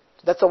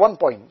 So that's the one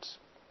point.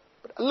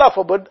 But Allah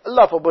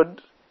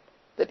forbid,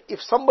 that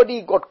if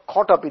somebody got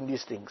caught up in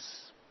these things,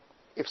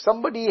 if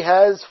somebody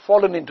has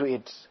fallen into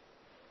it,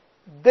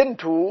 then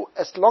too,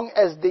 as long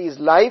as there is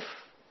life,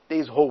 there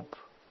is hope.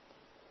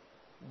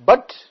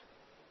 But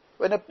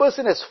when a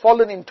person has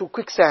fallen into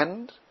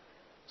quicksand,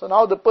 so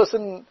now the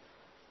person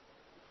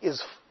is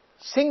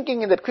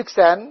sinking in that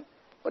quicksand,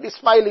 but he's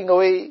smiling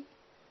away,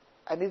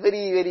 and he's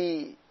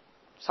very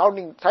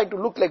trying to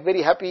look like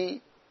very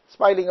happy,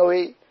 smiling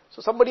away.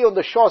 So somebody on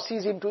the shore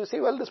sees him to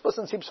say, well, this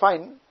person seems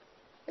fine,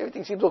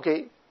 everything seems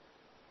okay.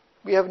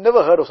 We have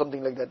never heard of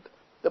something like that.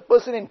 The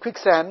person in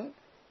quicksand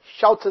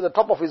shouts at the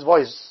top of his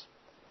voice.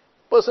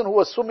 Person who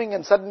was swimming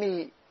and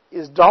suddenly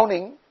is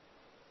drowning,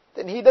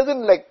 then he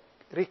doesn't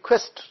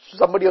request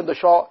somebody on the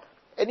shore,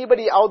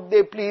 anybody out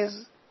there,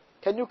 please,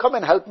 can you come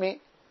and help me?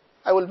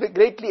 I will be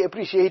greatly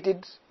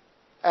appreciated,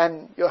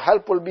 and your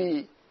help will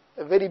be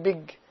a very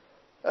big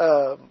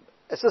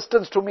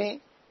assistance to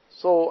me.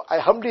 So I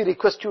humbly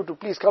request you to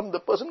please come. The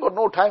person got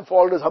no time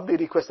for all this humbly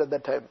request at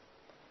that time.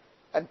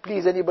 And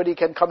please, anybody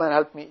can come and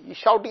help me. He's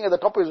shouting at the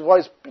top of his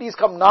voice, please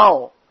come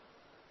now.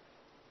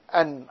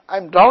 And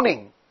I'm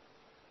drowning.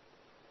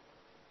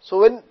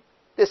 So when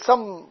there's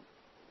some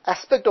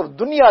aspect of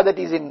dunya that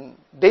is in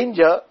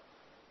danger,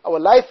 our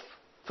life,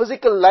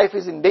 physical life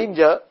is in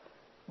danger,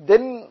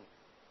 then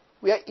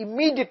we are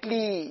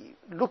immediately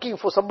looking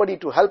for somebody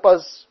to help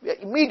us. We are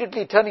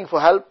immediately turning for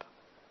help.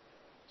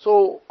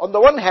 So on the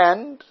one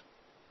hand,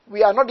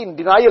 we are not in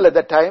denial at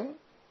that time,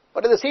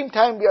 but at the same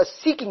time we are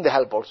seeking the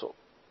help also.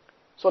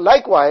 So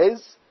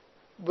likewise,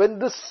 when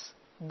this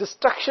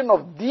destruction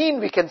of deen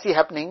we can see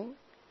happening,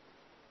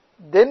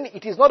 then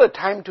it is not a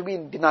time to be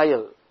in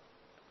denial.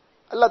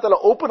 Allah Ta'ala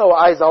open our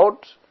eyes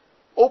out,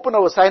 open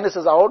our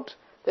sinuses out,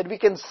 that we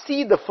can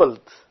see the filth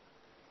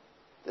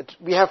that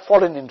we have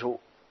fallen into,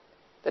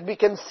 that we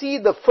can see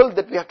the filth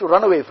that we have to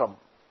run away from,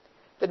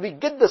 that we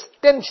get the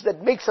stench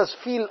that makes us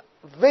feel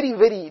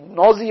very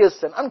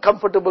nauseous and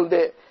uncomfortable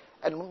there,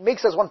 and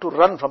makes us want to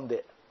run from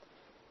there.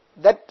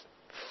 That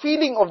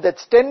feeling of that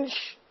stench,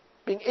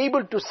 being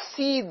able to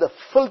see the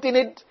filth in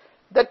it,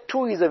 that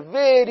too is a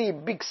very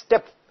big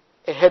step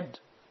ahead.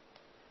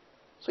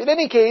 So in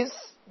any case,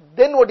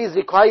 then what is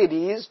required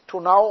is to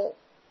now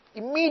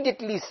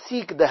immediately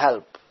seek the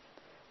help.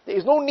 There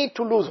is no need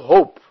to lose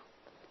hope,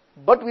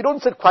 but we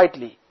don't sit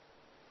quietly.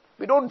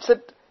 We don't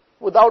sit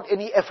without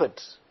any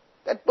effort.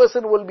 That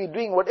person will be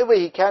doing whatever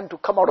he can to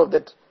come out of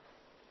that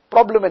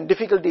problem and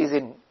difficulty he's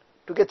in,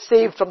 to get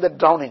saved from that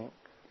drowning,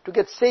 to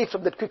get saved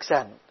from that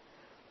quicksand.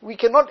 We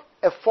cannot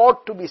afford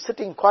to be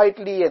sitting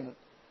quietly and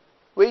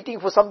waiting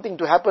for something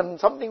to happen.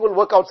 Something will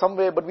work out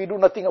somewhere, but we do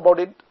nothing about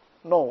it.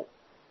 No.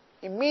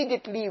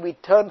 Immediately we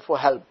turn for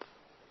help.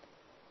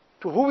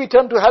 To who we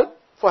turn to help?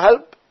 For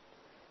help.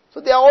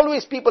 So there are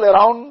always people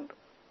around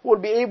who will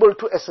be able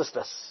to assist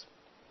us.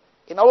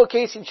 In our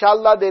case,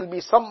 inshallah, there will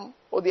be some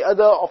or the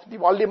other of the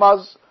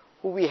muallimas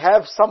who we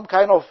have some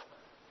kind of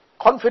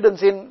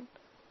confidence in,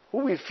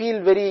 who we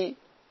feel very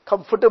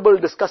comfortable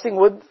discussing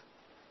with.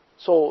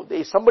 So there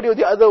is somebody or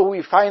the other who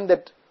we find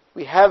that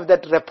we have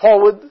that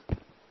rapport with.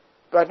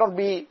 It might not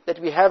be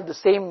that we have the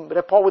same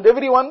rapport with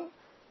everyone,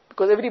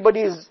 because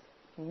everybody's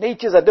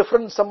natures are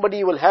different.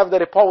 Somebody will have the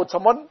rapport with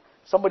someone,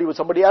 somebody with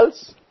somebody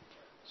else.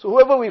 So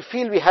whoever we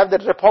feel we have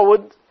that rapport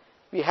with,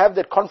 we have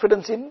that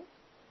confidence in,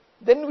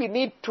 then we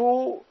need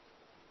to,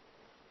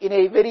 in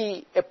a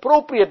very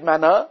appropriate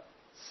manner,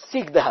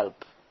 seek the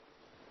help.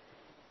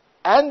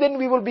 And then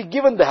we will be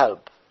given the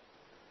help.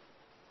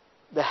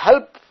 The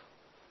help,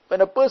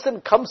 when a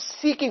person comes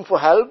seeking for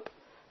help,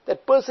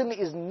 that person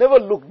is never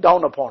looked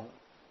down upon.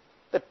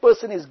 That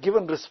person is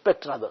given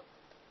respect rather.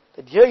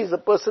 That here is a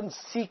person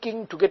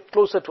seeking to get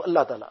closer to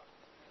Allah Ta'ala.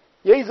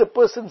 Here is a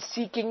person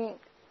seeking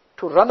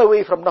to run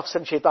away from nafs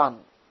and shaitan.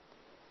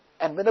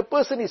 And when a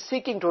person is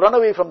seeking to run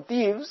away from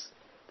thieves,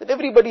 then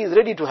everybody is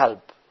ready to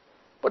help.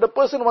 But a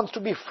person wants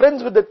to be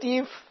friends with the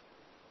thief,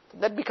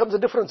 that becomes a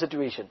different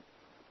situation.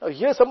 Now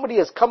here somebody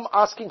has come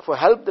asking for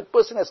help, that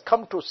person has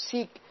come to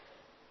seek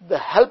the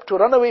help to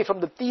run away from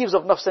the thieves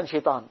of nafs and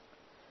shaitan.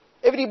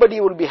 Everybody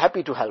will be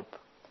happy to help.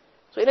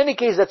 So in any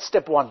case, that's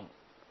step one.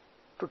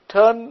 To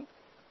turn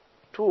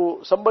to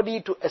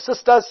somebody to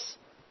assist us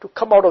to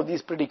come out of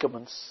these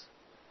predicaments.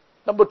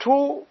 Number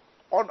two,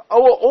 on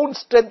our own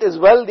strength as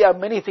well, there are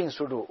many things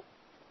to do.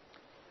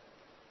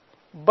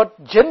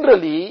 But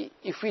generally,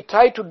 if we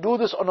try to do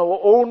this on our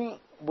own,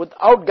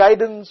 without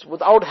guidance,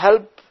 without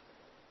help,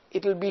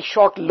 it will be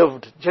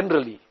short-lived,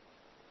 generally.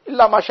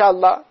 Illa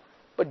mashallah,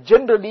 but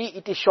generally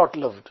it is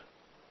short-lived.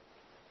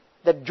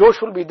 That josh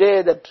will be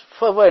there, that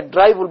fervor and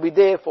drive will be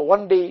there for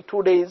 1 day,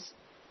 2 days,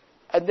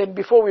 and then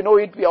before we know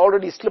it, we are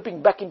already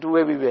slipping back into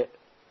where we were.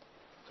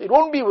 So it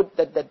won't be with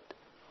that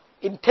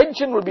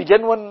intention will be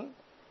genuine,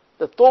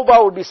 the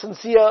tawbah will be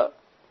sincere,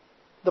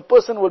 the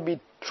person will be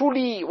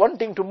truly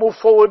wanting to move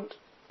forward,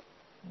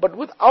 but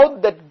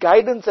without that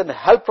guidance and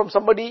help from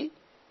somebody,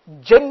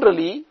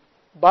 generally,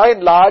 by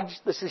and large,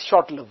 this is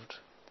short-lived.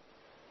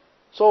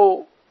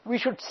 So we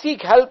should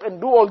seek help and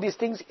do all these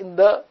things in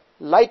the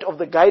light of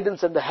the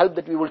guidance and the help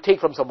that we will take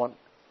from someone.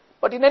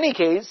 But in any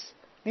case,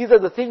 these are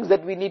the things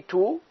that we need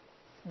to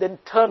then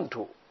turn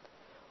to.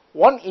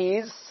 One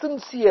is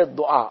sincere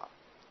dua,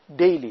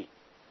 daily.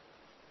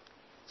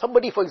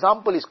 Somebody, for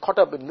example, is caught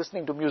up in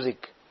listening to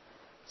music.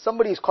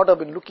 Somebody is caught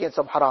up in looking at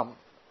some haram.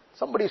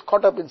 Somebody is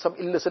caught up in some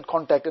illicit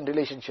contact and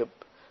relationship.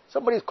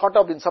 Somebody is caught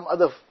up in some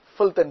other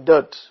filth and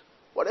dirt.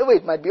 Whatever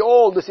it might be,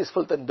 all this is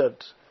filth and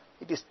dirt.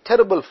 It is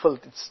terrible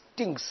filth, it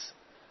stinks.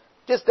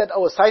 Just that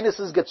our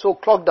sinuses get so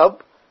clogged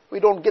up, we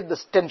don't get the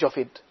stench of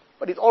it.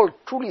 But it all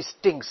truly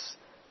stinks.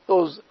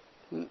 Those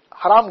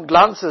haram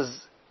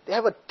glances, they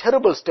have a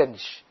terrible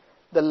stench.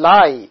 The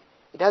lie,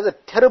 it has a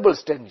terrible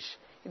stench.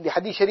 In the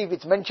hadith sharif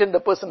it's mentioned, the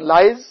person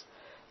lies,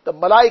 the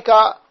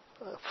malaika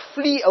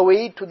flee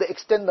away to the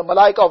extent, the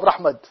malaika of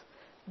rahmat,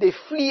 they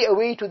flee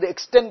away to the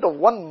extent of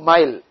 1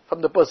 mile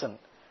from the person,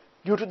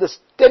 due to the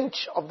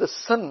stench of the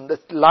sin, the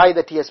lie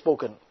that he has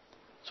spoken.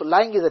 So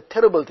lying is a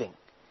terrible thing.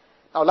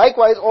 Now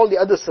likewise all the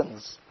other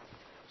sins.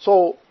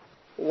 So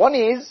one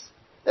is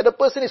that a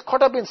person is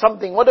caught up in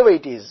something, whatever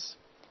it is.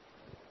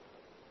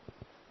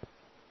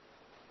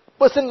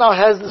 Person now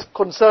has this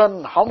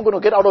concern, how I'm going to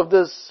get out of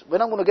this,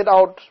 when I'm going to get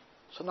out.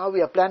 So now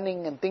we are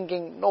planning and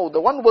thinking, no,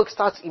 the one work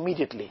starts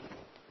immediately.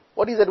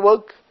 What is that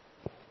work?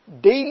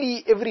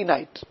 Daily, every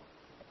night.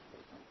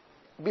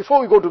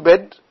 Before we go to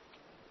bed,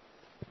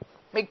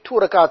 make 2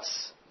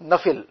 rakats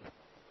nafil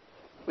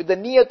with the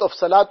niyat of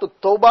Salatul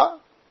Tawbah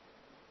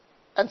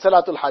and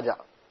Salatul Haja.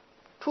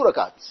 2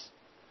 rakats.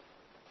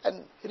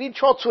 And read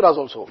short surahs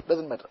also,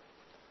 doesn't matter.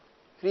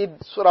 Read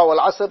Surah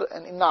Al-Asr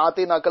and Inna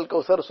Atina Kal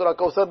Kawthar, Surah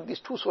Kawthar, these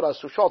 2 surahs,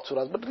 2 short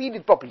surahs, but read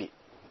it properly.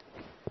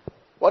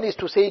 One is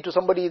to say to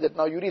somebody that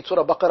now you read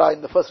Surah Baqarah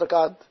in the first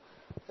rakat,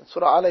 and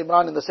Surah Al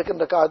Imran in the second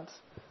rakat.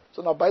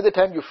 So now by the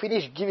time you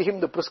finish giving him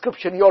the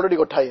prescription, he already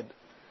got tired.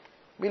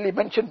 Merely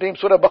mentioned to him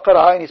Surah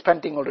Baqarah and he's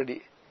panting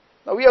already.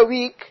 Now we are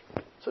weak,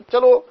 so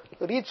chalo,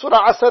 read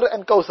Surah Asr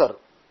and Kawthar.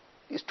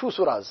 These 2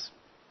 surahs.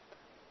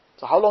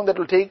 So how long that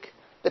will take?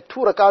 The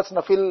 2 rakats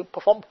nafil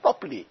performed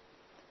properly.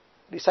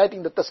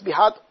 Reciting the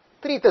tasbihat,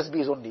 3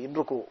 tasbihs only in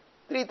ruku,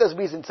 3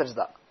 tasbihs in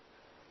sajda.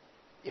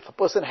 If a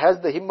person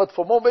has the himmat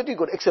for more, very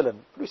good, excellent.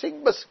 We're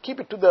saying, but keep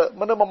it to the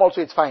minimum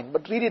also, it's fine,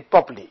 but read it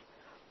properly.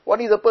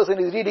 One is a person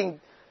is reading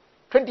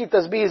 20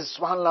 tasbihs,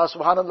 subhanallah,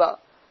 subhanallah.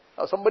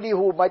 Now somebody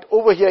who might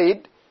overhear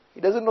it,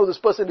 he doesn't know this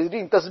person is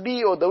reading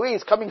tasbih, or the way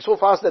it's coming so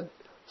fast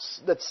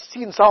that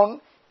scene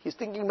sound, he's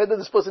thinking whether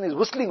this person is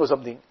whistling or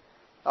something.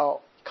 Now,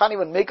 can't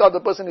even make out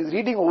the person is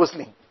reading or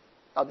whistling.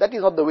 Now that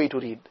is not the way to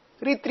read.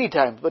 Read 3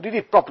 times, but read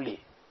it properly.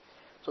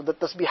 So the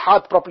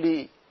tasbihat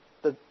properly,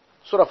 the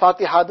Surah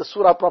Fatiha, the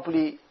surah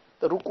properly,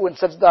 the ruku and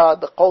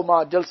sajda, the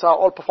qawma, jalsa,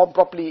 all perform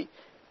properly.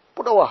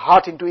 Put our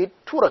heart into it,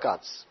 2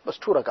 rakats, bas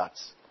 2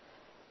 rakats.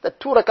 The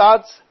 2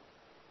 rakats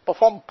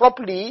performed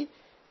properly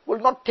will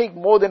not take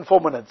more than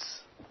 4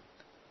 minutes.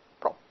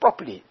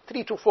 Properly,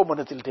 3 to 4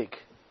 minutes it will take.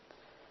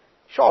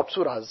 Short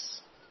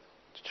surahs,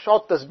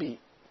 short tasbih,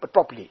 but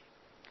properly.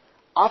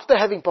 After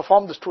having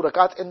performed this 2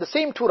 rakats, and the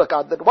same 2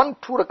 rakat, that 1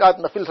 2 rakat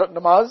nafil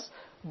namaz,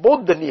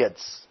 both the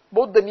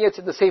niyats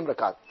in the same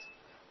rakat.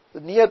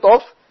 The niyat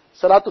of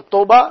Salatul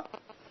Tawbah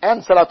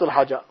and Salatul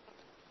Haja.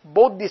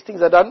 Both these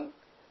things are done.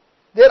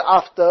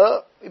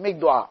 Thereafter, we make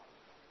dua.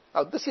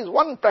 Now this is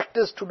one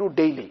practice to do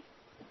daily.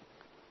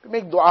 We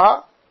make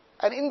dua,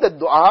 and in the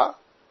dua,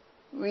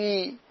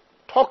 we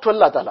talk to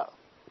Allah Ta'ala.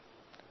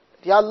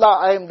 Ya Allah,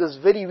 I am this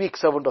very weak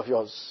servant of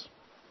yours.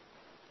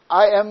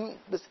 I am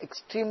this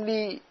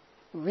extremely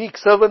weak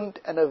servant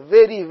and a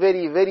very,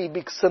 very, very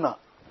big sinner.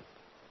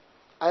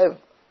 I have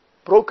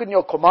broken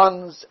your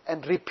commands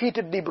and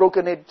repeatedly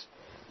broken it.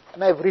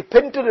 And I have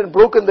repented and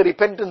broken the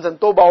repentance and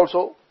tawbah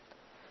also.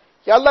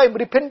 Ya Allah, I am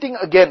repenting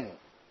again.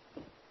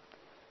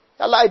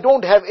 Ya Allah, I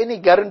don't have any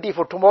guarantee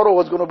for tomorrow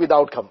what's going to be the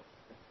outcome.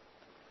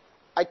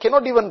 I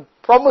cannot even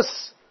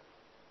promise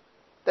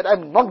that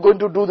I'm not going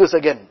to do this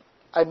again.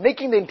 I'm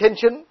making the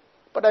intention,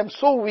 but I'm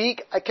so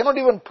weak, I cannot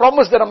even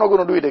promise that I'm not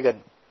going to do it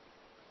again.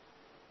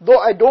 Though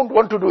I don't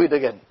want to do it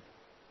again.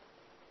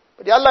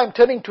 But Ya Allah, I'm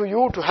turning to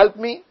you to help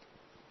me.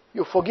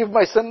 You forgive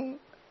my sin,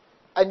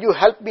 and you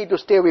help me to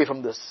stay away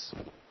from this.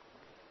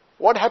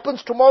 What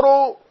happens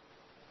tomorrow,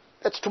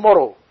 that's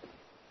tomorrow.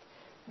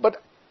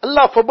 But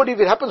Allah forbid if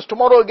it happens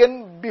tomorrow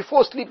again,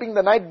 before sleeping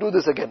the night, do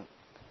this again.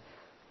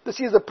 This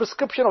is the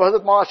prescription of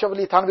Hazrat Maulana Ashraf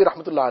Ali Thanvi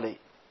Rahmatullah Alayhi.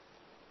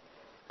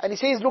 And he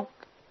says, look,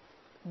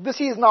 this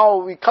is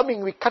now, we're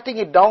cutting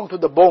it down to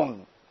the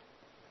bone.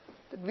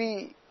 That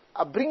we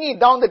are bringing it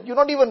down that you're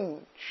not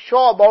even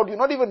sure about, you're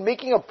not even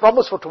making a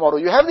promise for tomorrow.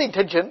 You have the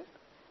intention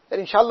that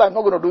inshallah I'm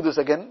not going to do this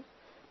again,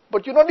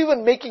 but you're not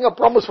even making a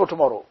promise for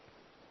tomorrow.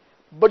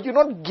 But you're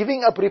not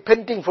giving up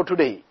repenting for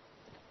today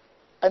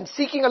and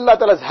seeking Allah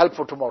Ta'ala's help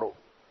for tomorrow.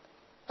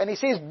 And he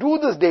says, do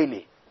this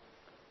daily.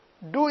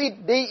 Do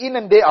it day in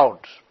and day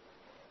out.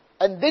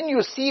 And then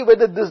you see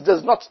whether this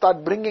does not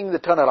start bringing the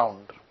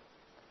turnaround.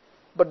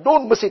 But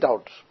don't miss it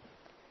out.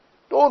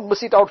 Don't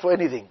miss it out for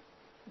anything.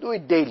 Do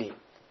it daily.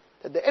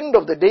 At the end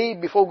of the day,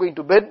 before going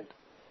to bed,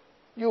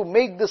 you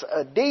make this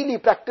a daily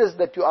practice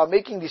that you are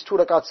making these 2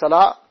 rakat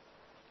salah.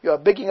 You are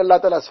begging Allah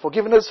Ta'ala's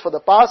forgiveness for the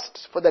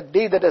past, for that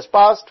day that has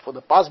passed, for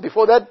the past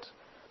before that.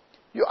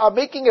 You are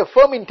making a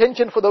firm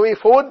intention for the way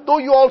forward, though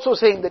you are also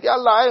saying that, Ya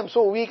Allah, I am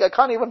so weak, I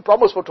can't even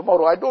promise for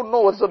tomorrow. I don't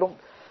know what's the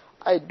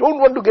I don't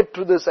want to get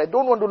through this. I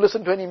don't want to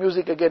listen to any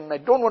music again. I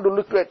don't want to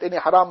look at any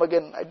haram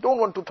again. I don't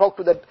want to talk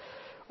to that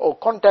or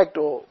contact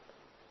or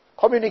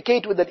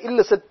communicate with that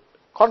illicit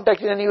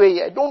contact in any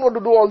way. I don't want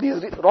to do all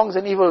these wrongs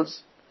and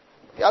evils.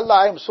 Ya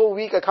Allah, I am so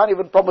weak, I can't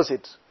even promise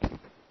it.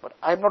 But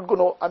I'm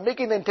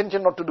making the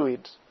intention not to do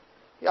it.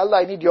 Ya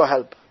Allah, I need your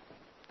help.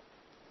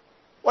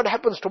 What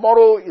happens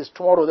tomorrow is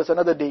tomorrow, that's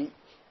another day.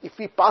 If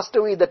we passed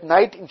away that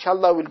night,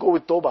 inshallah, we'll go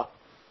with tawbah.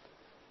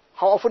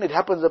 How often it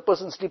happens, a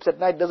person sleeps at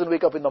night, doesn't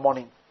wake up in the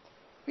morning.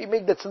 We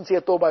make that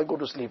sincere tawbah and go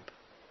to sleep.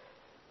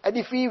 And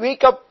if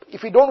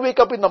we don't wake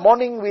up in the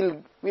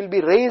morning, we'll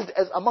be raised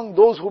as among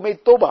those who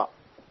made tawbah.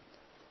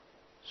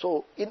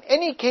 So, in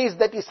any case,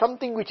 that is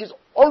something which is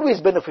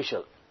always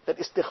beneficial. That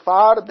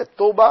istighfar, that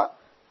tawbah,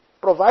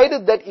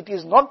 provided that it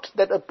is not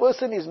that a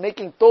person is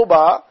making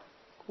tawbah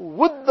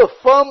with the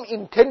firm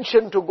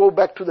intention to go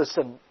back to the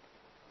sin.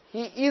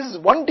 He is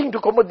wanting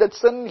to commit that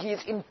sin, he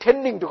is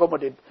intending to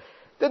commit it.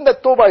 Then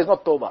that tawbah is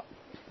not tawbah.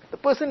 The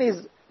person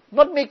is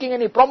not making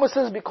any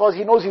promises because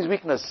he knows his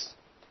weakness.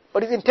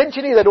 But his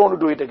intention is, I don't want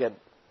to do it again.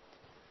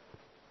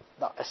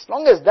 Now, as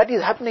long as that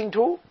is happening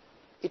too,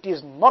 it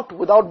is not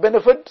without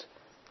benefit,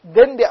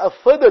 then there are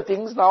further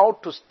things now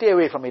to stay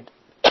away from it.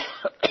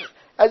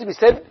 As we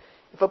said,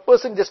 if a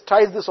person just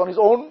tries this on his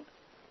own,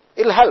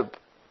 it'll help.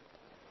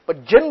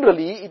 But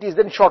generally, it is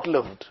then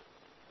short-lived.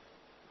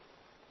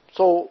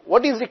 So,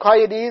 what is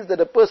required is that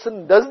a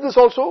person does this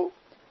also,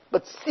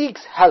 but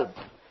seeks help.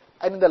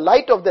 And in the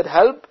light of that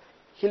help,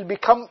 it'll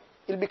become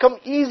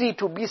easy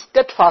to be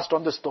steadfast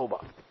on this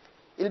tawbah.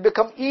 It'll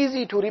become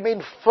easy to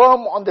remain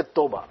firm on that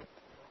tawbah.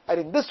 And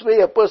in this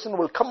way, a person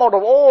will come out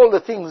of all the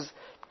things,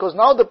 because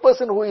now the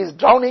person who is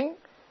drowning,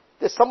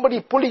 there's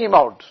somebody pulling him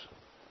out.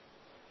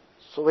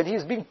 So when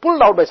he's being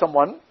pulled out by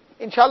someone,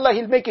 inshallah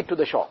he'll make it to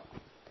the shore.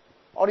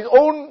 On his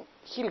own,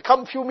 he'll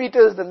come few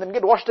meters and then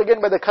get washed again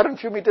by the current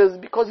few meters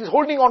because he's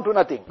holding on to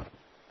nothing.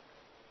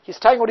 He's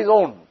trying on his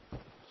own.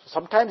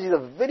 Sometimes he's a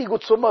very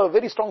good swimmer, a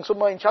very strong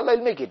swimmer, inshallah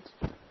he'll make it.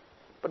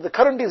 But the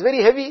current is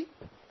very heavy,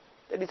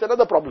 then it's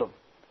another problem.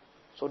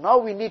 So now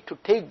we need to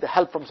take the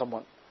help from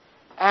someone.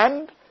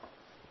 And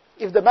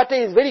if the matter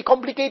is very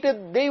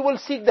complicated, they will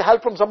seek the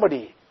help from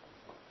somebody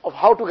of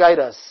how to guide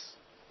us,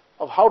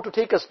 of how to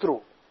take us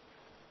through.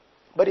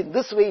 But in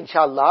this way,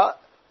 inshallah,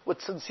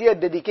 with sincere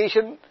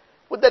dedication,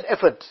 with that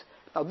effort.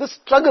 Now this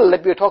struggle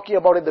that we are talking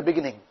about at the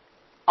beginning,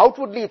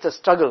 outwardly it's a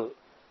struggle.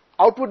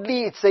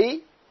 Outwardly it's a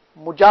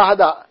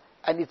mujahada,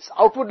 and it's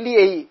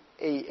outwardly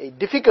a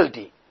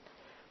difficulty.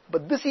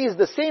 But this is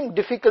the same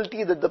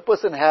difficulty that the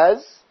person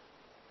has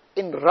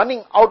in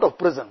running out of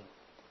prison,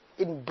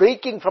 in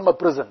breaking from a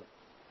prison.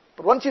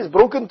 But once he's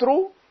broken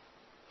through,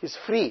 he's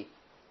free.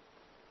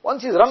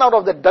 Once he's run out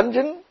of that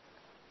dungeon,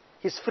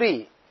 he's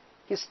free.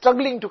 He's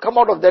struggling to come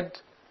out of that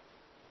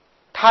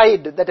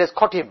tide that has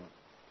caught him,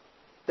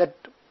 that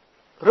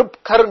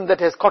rip current that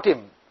has caught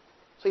him.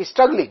 So he's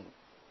struggling.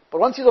 But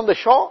once he's on the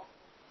shore,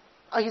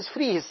 he's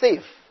free, he's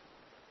safe.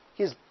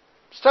 He's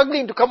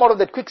struggling to come out of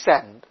that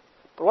quicksand.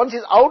 But once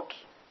he's out,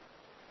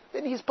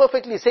 then he's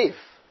perfectly safe.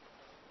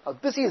 Now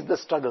this is the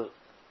struggle.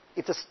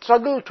 It's a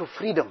struggle to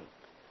freedom.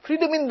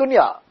 Freedom in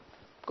dunya.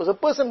 Because a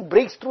person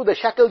breaks through the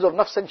shackles of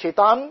nafs and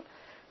shaitan,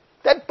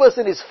 that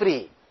person is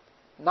free.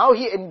 Now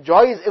he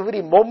enjoys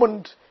every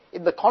moment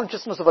in the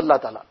consciousness of Allah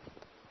Ta'ala.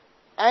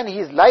 And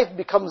his life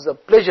becomes a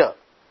pleasure.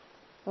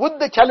 With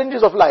the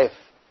challenges of life,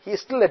 he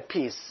is still at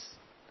peace.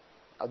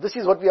 Now this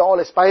is what we are all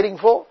aspiring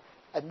for.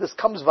 And this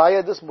comes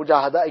via this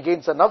mujahada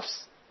against the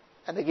nafs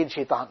and against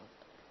shaitan.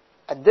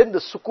 And then the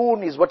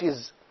sukoon is what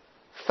is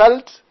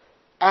felt,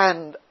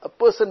 and a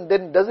person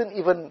then doesn't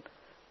even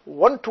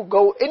want to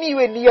go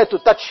anywhere near to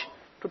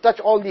touch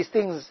all these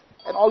things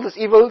and all these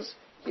evils.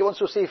 He wants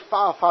to stay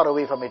far, far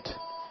away from it.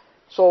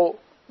 So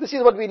this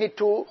is what we need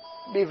to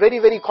be very,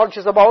 very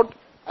conscious about,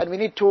 and we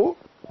need to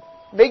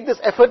make this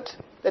effort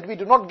that we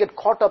do not get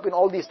caught up in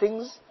all these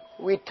things.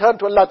 We turn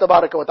to Allah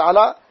Tabaraka wa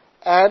Ta'ala,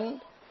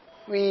 and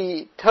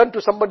we turn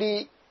to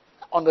somebody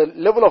on the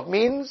level of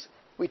means.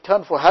 We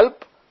turn for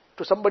help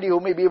to somebody who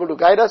may be able to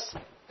guide us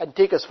and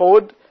take us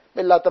forward.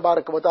 May Allah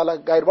Tabaraka wa Ta'ala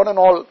guide one and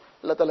all.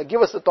 Allah Ta'ala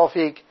give us the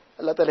tawfiq.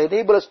 Allah Ta'ala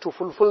enable us to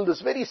fulfill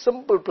this very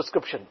simple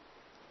prescription.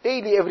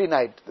 Daily, every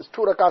night, this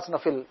 2 rakats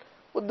nafil,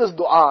 with this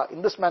dua,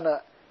 in this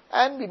manner.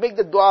 And we make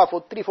the dua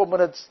for 3-4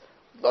 minutes.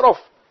 A lot of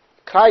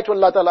cry to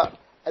Allah Ta'ala.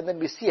 And then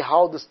we see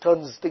how this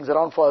turns things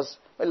around for us.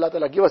 May Allah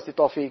Ta'ala give us the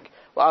tawfiq.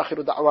 Wa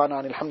akhiru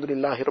da'wana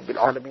alhamdulillahi rabbil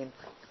alameen.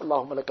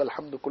 اللهم لك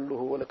الحمد كله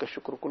ولك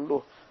الشكر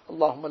كله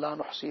اللهم لا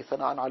نحصي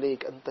ثناء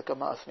عليك أنت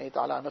كما أثنيت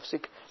على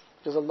نفسك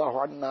جزا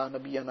الله عنا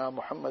نبينا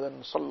محمدا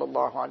صلى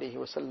الله عليه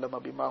وسلم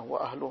بما هو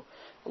أهله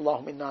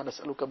اللهم إنا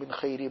نسألك من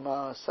خير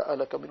ما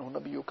سألك منه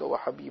نبيك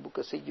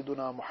وحبيبك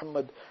سيدنا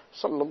محمد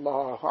صلى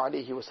الله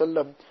عليه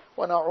وسلم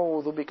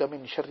ونعوذ بك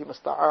من شر ما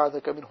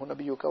استعاذك منه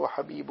نبيك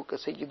وحبيبك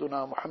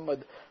سيدنا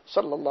محمد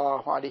صلى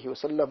الله عليه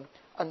وسلم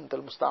أنت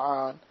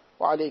المستعان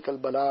وعليك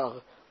البلاغ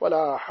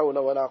ولا حول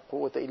ولا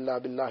قوة إلا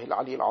بالله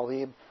العلي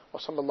العظيم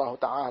وصلى الله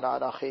تعالى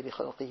على خير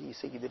خلقه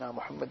سيدنا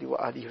محمد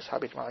وآله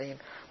وصحبه أجمعين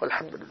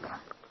والحمد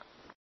لله.